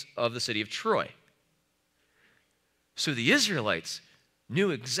gates of the city of Troy. So the Israelites knew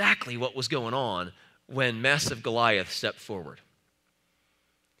exactly what was going on when massive Goliath stepped forward.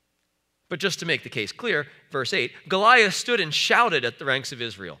 But just to make the case clear, verse 8, Goliath stood and shouted at the ranks of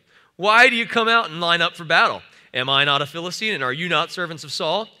Israel, "Why do you come out and line up for battle? Am I not a Philistine, and are you not servants of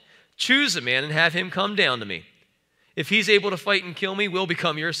Saul? Choose a man and have him come down to me. If he's able to fight and kill me, we'll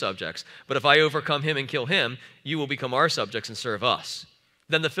become your subjects. But if I overcome him and kill him, you will become our subjects and serve us."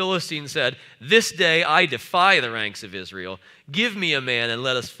 Then the Philistine said, "This day I defy the ranks of Israel. Give me a man and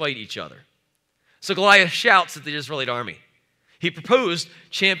let us fight each other." So Goliath shouts at the Israelite army. He proposed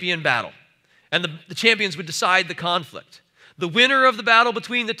champion battle, and the champions would decide the conflict. The winner of the battle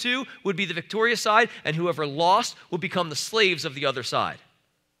between the two would be the victorious side, and whoever lost would become the slaves of the other side.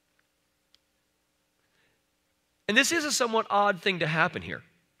 And this is a somewhat odd thing to happen here,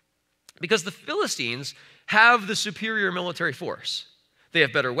 because the Philistines have the superior military force. They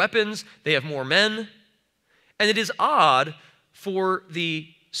have better weapons, they have more men, and it is odd for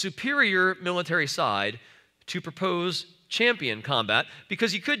the superior military side to propose champion combat,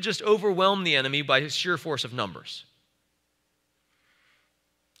 because you could just overwhelm the enemy by sheer force of numbers.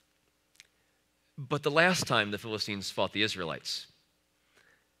 But the last time the Philistines fought the Israelites,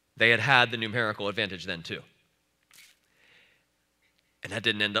 they had the numerical advantage then too. And that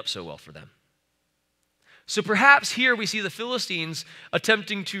didn't end up so well for them. So perhaps here we see the Philistines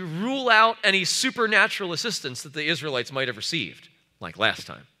attempting to rule out any supernatural assistance that the Israelites might have received, like last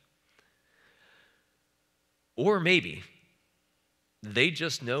time. Or maybe they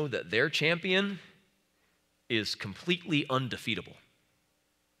just know that their champion is completely undefeatable.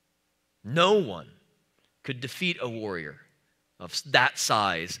 No one could defeat a warrior of that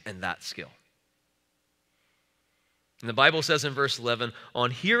size and that skill. And the Bible says in verse 11, "On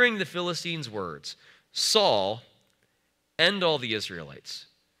hearing the Philistines' words, Saul and all the Israelites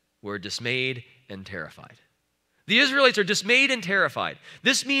were dismayed and terrified." The Israelites are dismayed and terrified.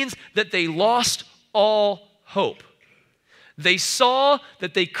 This means that they lost all hope. They saw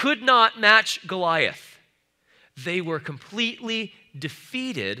that they could not match Goliath. They were completely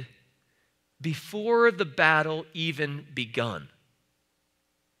defeated before the battle even begun.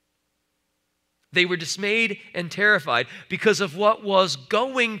 They were dismayed and terrified because of what was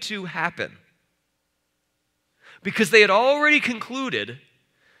going to happen. Because they had already concluded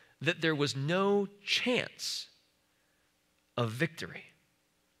that there was no chance of victory.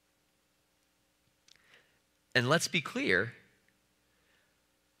 And let's be clear,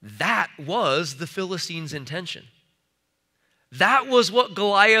 that was the Philistines' intention. That was what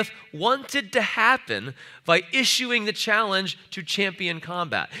Goliath wanted to happen by issuing the challenge to champion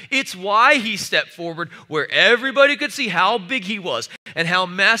combat. It's why he stepped forward where everybody could see how big he was and how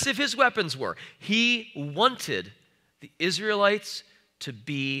massive his weapons were. He wanted the Israelites to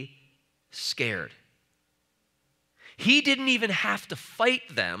be scared. He didn't even have to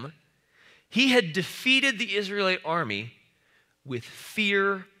fight them. He had defeated the Israelite army with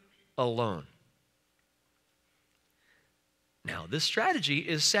fear alone. Now, this strategy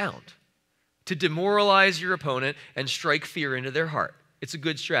is sound, to demoralize your opponent and strike fear into their heart. It's a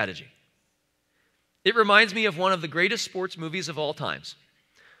good strategy. It reminds me of one of the greatest sports movies of all times,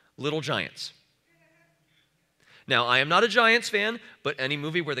 Little Giants. Now, I am not a Giants fan, but any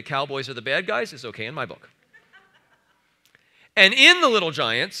movie where the Cowboys are the bad guys is okay in my book. And in The Little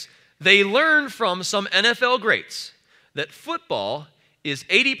Giants, they learn from some NFL greats that football is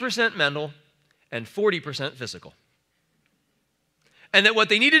 80% mental and 40% physical. And that what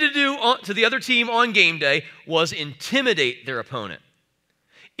they needed to do to the other team on game day was intimidate their opponent.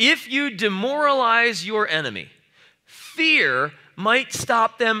 If you demoralize your enemy, fear might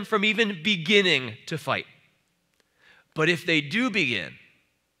stop them from even beginning to fight. But if they do begin,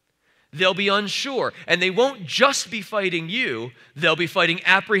 they'll be unsure, and they won't just be fighting you, they'll be fighting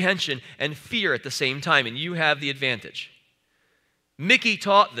apprehension and fear at the same time, and you have the advantage. Mickey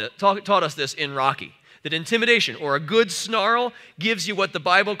taught us this in Rocky, that intimidation or a good snarl gives you what the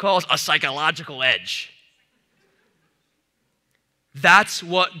Bible calls a psychological edge. That's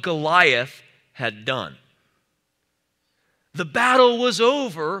what Goliath had done. The battle was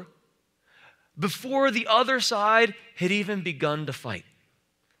over before the other side had even begun to fight.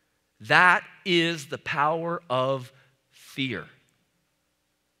 That is the power of fear.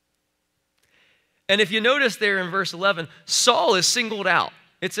 And if you notice there in verse 11, Saul is singled out.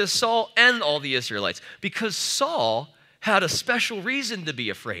 It says Saul and all the Israelites, because Saul had a special reason to be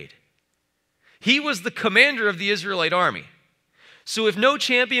afraid. He was the commander of the Israelite army. So if no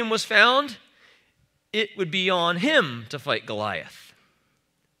champion was found, it would be on him to fight Goliath.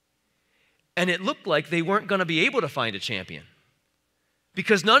 And it looked like they weren't going to be able to find a champion,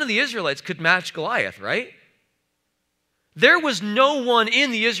 because none of the Israelites could match Goliath, right? There was no one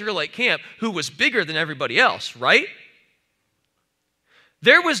in the Israelite camp who was bigger than everybody else, right?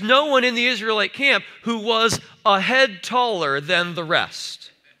 There was no one in the Israelite camp who was a head taller than the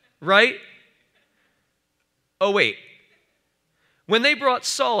rest, right? Oh, wait. When they brought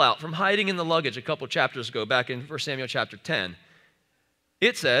Saul out from hiding in the luggage a couple chapters ago, back in 1 Samuel chapter 10,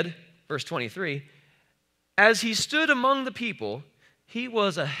 it said, verse 23, as he stood among the people, he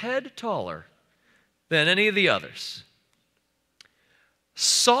was a head taller than any of the others.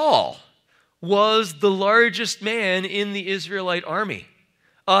 Saul was the largest man in the Israelite army,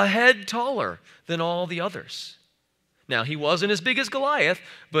 a head taller than all the others. Now, he wasn't as big as Goliath,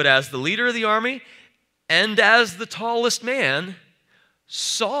 but as the leader of the army and as the tallest man,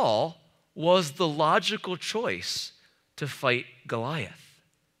 Saul was the logical choice to fight Goliath.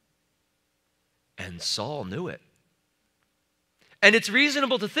 And Saul knew it. And it's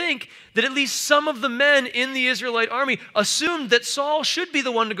reasonable to think that at least some of the men in the Israelite army assumed that Saul should be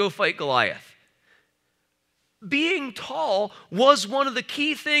the one to go fight Goliath. Being tall was one of the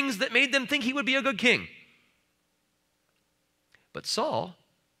key things that made them think he would be a good king. But Saul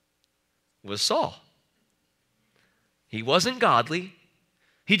was Saul. He wasn't godly.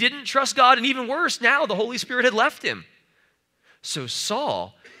 He didn't trust God, and even worse, now the Holy Spirit had left him. So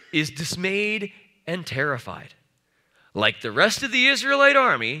Saul is dismayed and terrified. Like the rest of the Israelite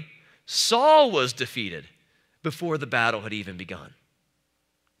army, Saul was defeated before the battle had even begun.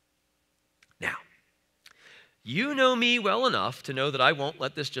 Now, you know me well enough to know that I won't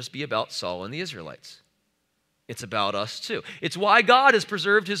let this just be about Saul and the Israelites. It's about us too. It's why God has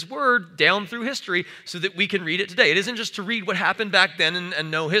preserved his word down through history so that we can read it today. It isn't just to read what happened back then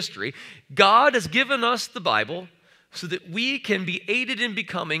and know history. God has given us the Bible so that we can be aided in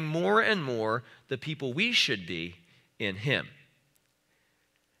becoming more and more the people we should be in him.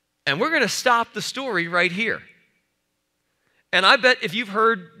 And we're going to stop the story right here. And I bet if you've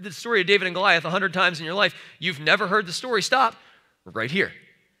heard the story of David and Goliath 100 times in your life, you've never heard the story stop right here.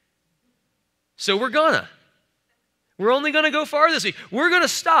 So we're only going to go far this week. We're going to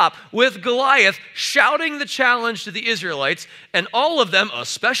stop with Goliath shouting the challenge to the Israelites, and all of them,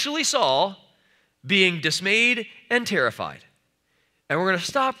 especially Saul, being dismayed and terrified. And we're going to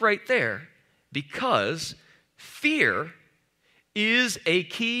stop right there because fear is a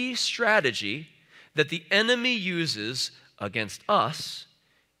key strategy that the enemy uses against us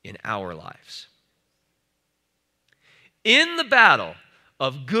in our lives. In the battle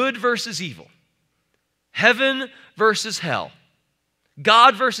of good versus evil, heaven versus hell,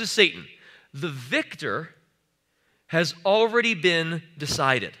 God versus Satan, the victor has already been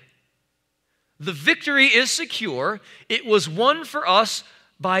decided. The victory is secure. It was won for us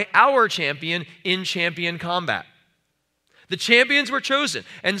by our champion in champion combat. The champions were chosen,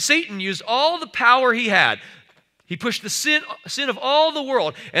 and Satan used all the power he had. He pushed the sin of all the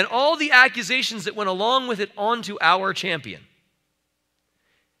world and all the accusations that went along with it onto our champion.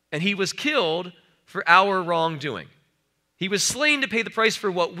 And he was killed for our wrongdoing. He was slain to pay the price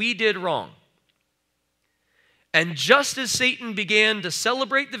for what we did wrong. And just as Satan began to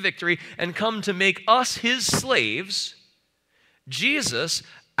celebrate the victory and come to make us his slaves, Jesus,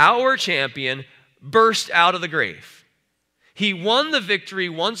 our champion, burst out of the grave. He won the victory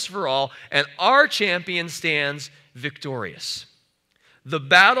once for all, and our champion stands victorious. The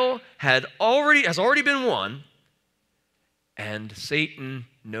battle has already been won, and Satan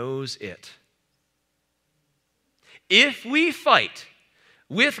knows it. If we fight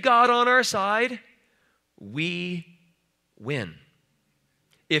with God on our side, we win.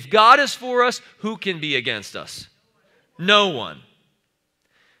 If God is for us, who can be against us? No one.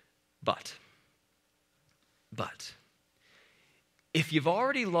 But, if you've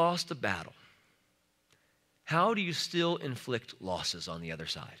already lost a battle, how do you still inflict losses on the other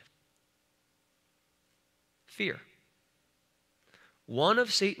side? Fear. One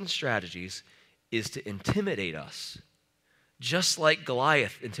of Satan's strategies is to intimidate us, just like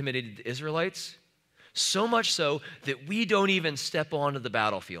Goliath intimidated the Israelites, so much so that we don't even step onto the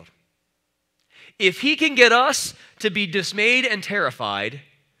battlefield. If he can get us to be dismayed and terrified,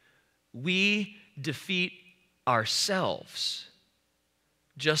 we defeat ourselves,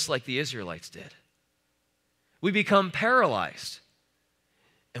 just like the Israelites did. We become paralyzed,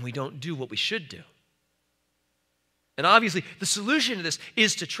 and we don't do what we should do. And obviously, the solution to this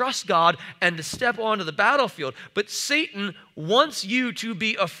is to trust God and to step onto the battlefield. But Satan wants you to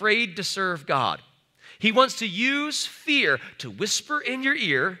be afraid to serve God. He wants to use fear to whisper in your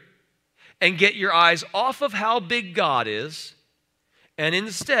ear and get your eyes off of how big God is, and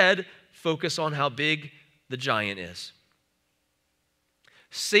instead focus on how big the giant is.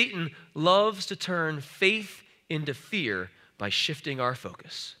 Satan loves to turn faith into fear by shifting our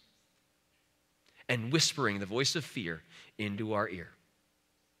focus and whispering the voice of fear into our ear.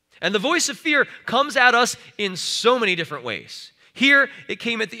 And the voice of fear comes at us in so many different ways. Here, it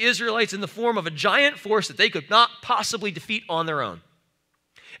came at the Israelites in the form of a giant force that they could not possibly defeat on their own.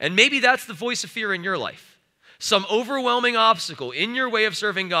 And maybe that's the voice of fear in your life. Some overwhelming obstacle in your way of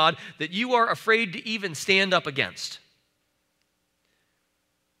serving God that you are afraid to even stand up against.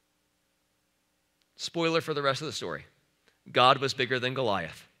 Spoiler for the rest of the story. God was bigger than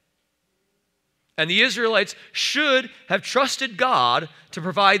Goliath. And the Israelites should have trusted God to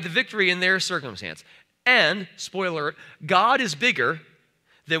provide the victory in their circumstance. And, spoiler, God is bigger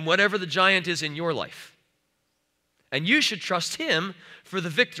than whatever the giant is in your life. And you should trust him for the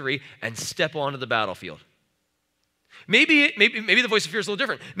victory and step onto the battlefield. Maybe the voice of fear is a little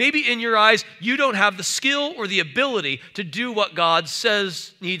different. Maybe in your eyes, you don't have the skill or the ability to do what God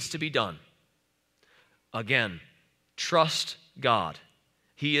says needs to be done. Again, trust God.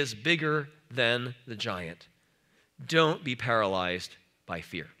 He is bigger than the giant. Don't be paralyzed by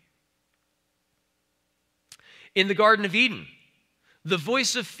fear. In the Garden of Eden, the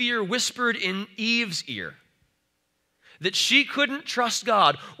voice of fear whispered in Eve's ear that she couldn't trust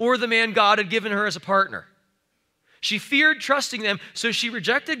God or the man God had given her as a partner. She feared trusting them, so she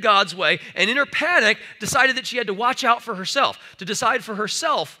rejected God's way, and in her panic, decided that she had to watch out for herself, to decide for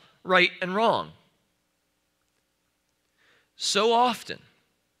herself right and wrong. So often,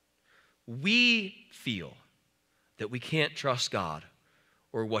 we feel that we can't trust God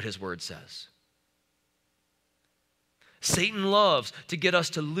or what his word says. Satan loves to get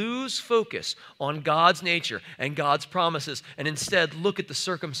us to lose focus on God's nature and God's promises and instead look at the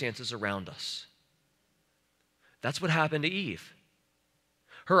circumstances around us. That's what happened to Eve.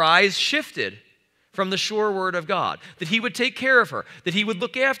 Her eyes shifted from the sure word of God, that he would take care of her, that he would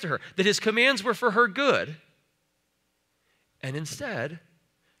look after her, that his commands were for her good. And instead,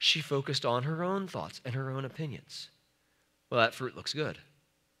 she focused on her own thoughts and her own opinions. Well, that fruit looks good.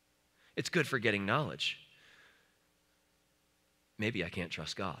 It's good for getting knowledge. Maybe I can't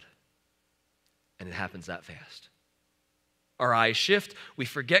trust God. And it happens that fast. Our eyes shift. We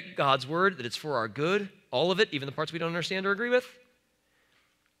forget God's word, that it's for our good, all of it, even the parts we don't understand or agree with.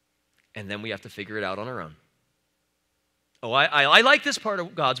 And then we have to figure it out on our own. Oh, I like this part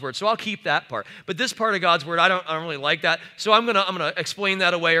of God's word, so I'll keep that part. But this part of God's word, I don't really like that, so I'm gonna explain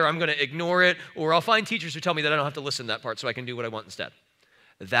that away, or I'm gonna ignore it, or I'll find teachers who tell me that I don't have to listen to that part so I can do what I want instead.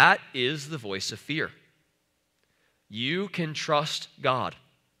 That is the voice of fear. You can trust God.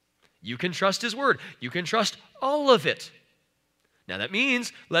 You can trust his word. You can trust all of it. Now that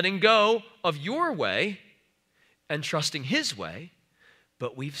means letting go of your way and trusting his way,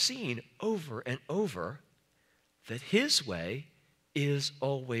 but we've seen over and over that his way is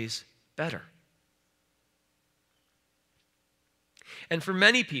always better. And for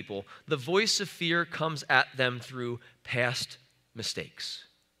many people, the voice of fear comes at them through past mistakes.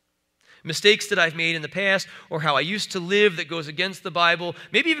 Mistakes that I've made in the past, or how I used to live that goes against the Bible,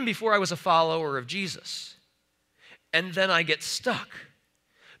 maybe even before I was a follower of Jesus. And then I get stuck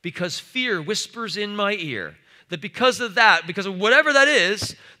because fear whispers in my ear that because of that, because of whatever that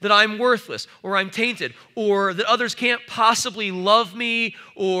is, that I'm worthless or I'm tainted or that others can't possibly love me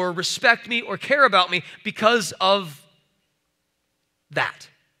or respect me or care about me because of that.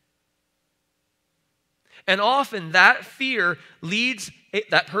 And often that fear leads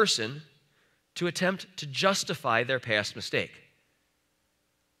that person to attempt to justify their past mistake.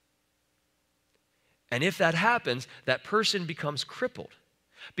 And if that happens, that person becomes crippled.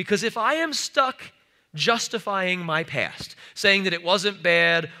 Because if I am stuck justifying my past, saying that it wasn't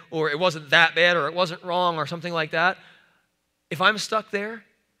bad, or it wasn't that bad, or it wasn't wrong, or something like that, if I'm stuck there,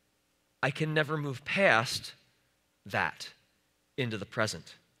 I can never move past that into the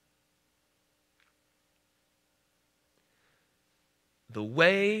present. The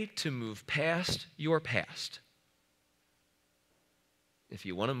way to move past your past, if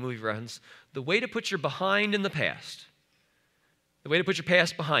you want to move your reference, the way to put your behind in the past, the way to put your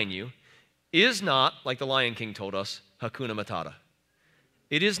past behind you, is not, like the Lion King told us, Hakuna Matata.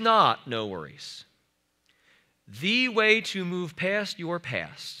 It is not no worries. The way to move past your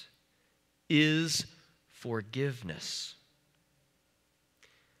past is forgiveness.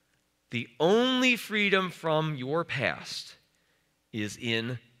 The only freedom from your past is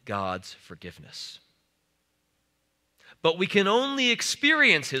in God's forgiveness. But we can only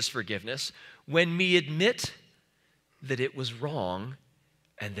experience his forgiveness when we admit that it was wrong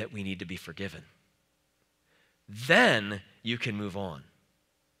and that we need to be forgiven. Then you can move on.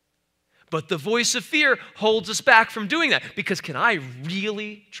 But the voice of fear holds us back from doing that, because can I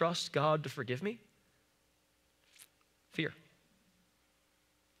really trust God to forgive me? Fear.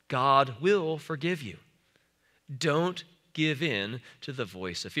 God will forgive you. Don't give in to the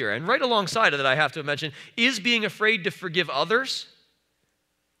voice of fear. And right alongside of that, I have to mention, is being afraid to forgive others.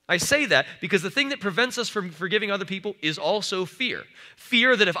 I say that because the thing that prevents us from forgiving other people is also fear.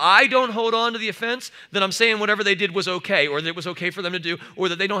 Fear that if I don't hold on to the offense, then I'm saying whatever they did was okay, or that it was okay for them to do, or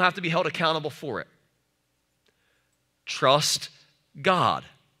that they don't have to be held accountable for it. Trust God.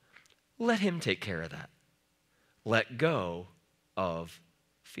 Let him take care of that. Let go of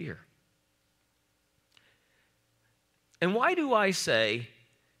fear. And why do I say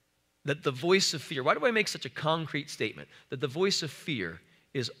that the voice of fear, why do I make such a concrete statement that the voice of fear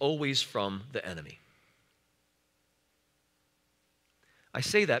is always from the enemy? I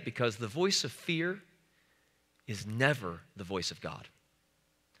say that because the voice of fear is never the voice of God.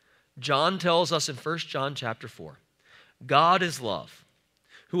 John tells us in 1 John chapter 4, God is love.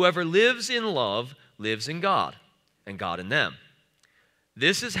 Whoever lives in love lives in God, and God in them.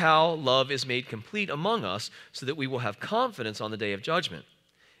 This is how love is made complete among us, so that we will have confidence on the day of judgment.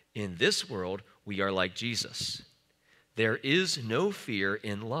 In this world, we are like Jesus. There is no fear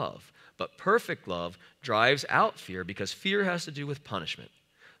in love, but perfect love drives out fear, because fear has to do with punishment.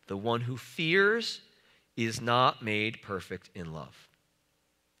 The one who fears is not made perfect in love.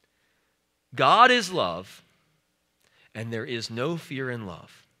 God is love, and there is no fear in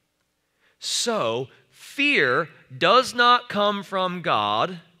love. So, fear does not come from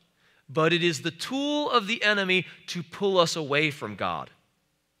God, but it is the tool of the enemy to pull us away from God.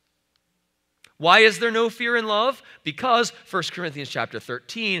 Why is there no fear in love? Because 1 Corinthians chapter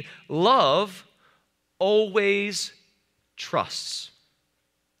 13, love always trusts.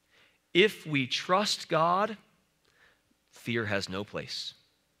 If we trust God, fear has no place.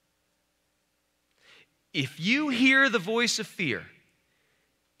 If you hear the voice of fear,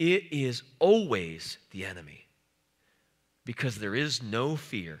 it is always the enemy, because there is no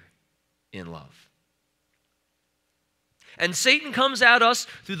fear in love. And Satan comes at us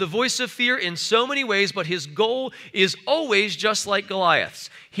through the voice of fear in so many ways, but his goal is always just like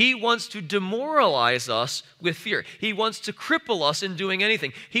Goliath's. He wants to demoralize us with fear. He wants to cripple us in doing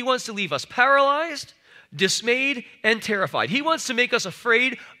anything. He wants to leave us paralyzed, dismayed, and terrified. He wants to make us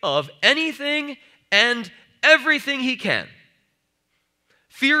afraid of anything and everything he can.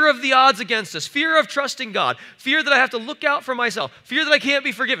 Fear of the odds against us, fear of trusting God, fear that I have to look out for myself, fear that I can't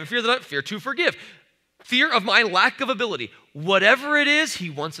be forgiven, fear to forgive, fear of my lack of ability. Whatever it is, he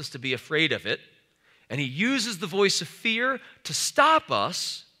wants us to be afraid of it. And he uses the voice of fear to stop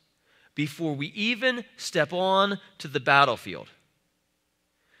us before we even step on to the battlefield.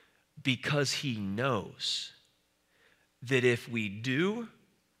 Because he knows that if we do,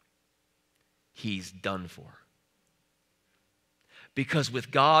 he's done for. Because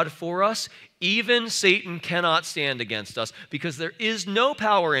with God for us, even Satan cannot stand against us, because there is no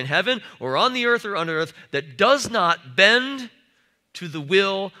power in heaven or on the earth or under earth that does not bend to the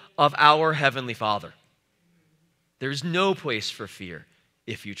will of our Heavenly Father. There's no place for fear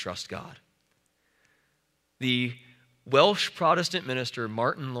if you trust God. The Welsh Protestant minister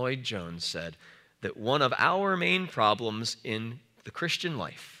Martin Lloyd-Jones said that one of our main problems in the Christian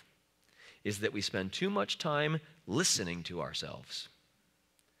life is that we spend too much time listening to ourselves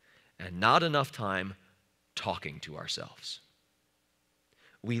and not enough time talking to ourselves.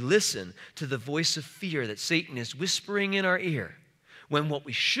 We listen to the voice of fear that Satan is whispering in our ear, when what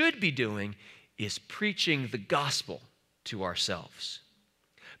we should be doing is preaching the gospel to ourselves.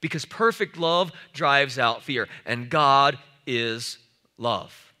 Because perfect love drives out fear, and God is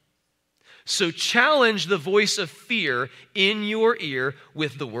love. So challenge the voice of fear in your ear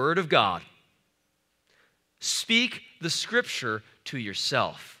with the Word of God. Speak the Scripture to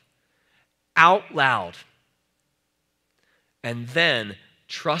yourself out loud, and then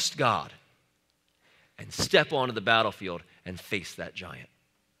trust God and step onto the battlefield and face that giant.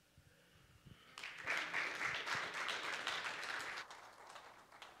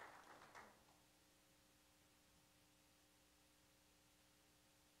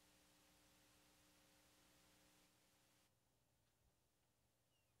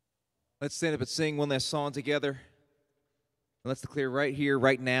 Let's stand up and sing one last song together. And let's declare right here,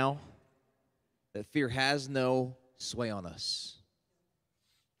 right now, that fear has no sway on us.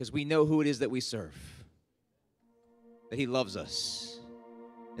 Because we know who it is that we serve. That He loves us.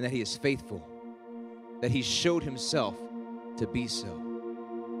 And that He is faithful. That He showed Himself to be so.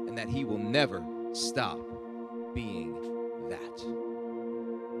 And that He will never stop being that.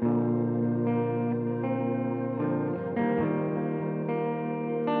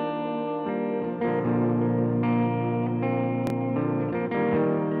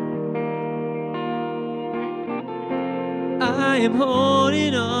 I am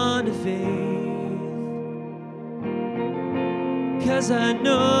holding on to faith, 'cause I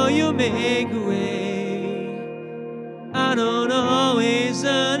know You'll make a way. I don't always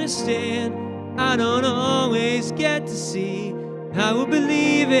understand, I don't always get to see. I will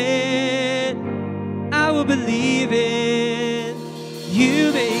believe it, I will believe it.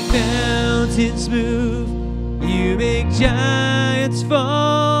 You make mountains move, You make giants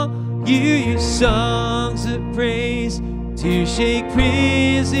fall. You use songs of praise to shake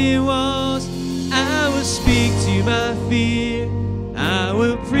prison walls. I will speak to my fear, I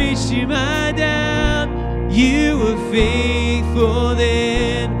will preach to my doubt. You were faithful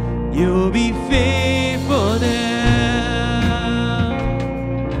then, You'll be faithful now.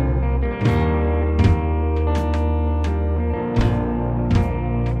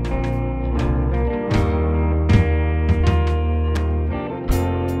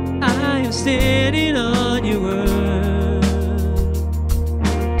 I am standing on Your word,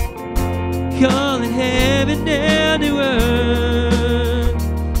 calling heaven down to earth.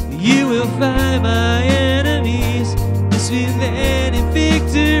 You will find my enemies, this will end in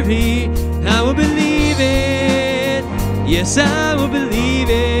victory. I will believe it, yes, I will believe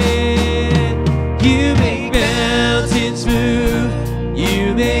it. You make mountains move,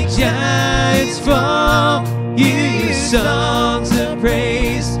 You make giants fall. You use songs of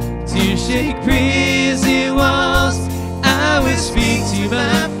praise to shake prison walls. I will speak to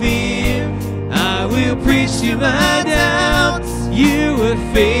my fear, I will preach to my doubts. You were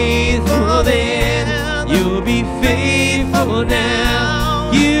faithful then, You'll be faithful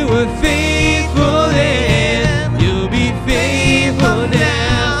now. You were faithful then, You'll be faithful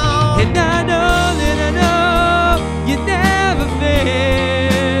now. And I know that I know You never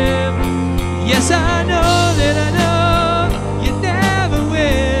fail. Yes, I know that I know You never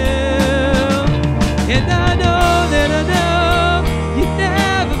will. And I know that I know You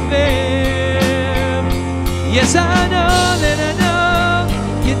never fail. Yes, I know that I know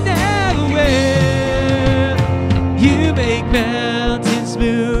You never will. You make mountains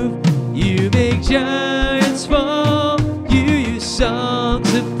move, You make giants fall. You use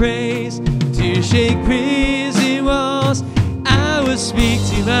songs of praise to shake prison walls. I will speak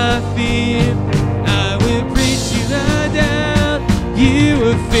to my fear, I will preach to my doubt. You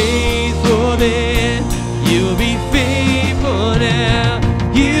were faithful then, You'll be faithful now.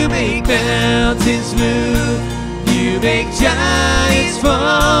 You make mountains move, You make giants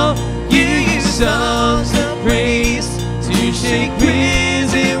fall. You use songs of praise to shake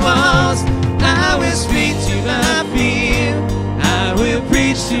prison walls. I will speak to my fear, I will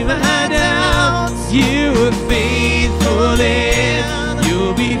preach to my doubts. You were faithful then,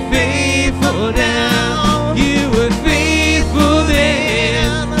 You'll be faithful now. You were faithful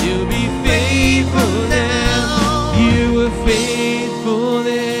then, You'll be faithful now. You were faithful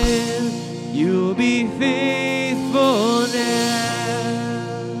then, You'll be faithful now.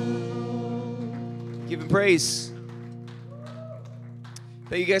 Give Him praise.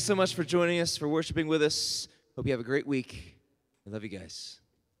 Thank you guys so much for joining us, for worshiping with us. Hope you have a great week. I love you guys.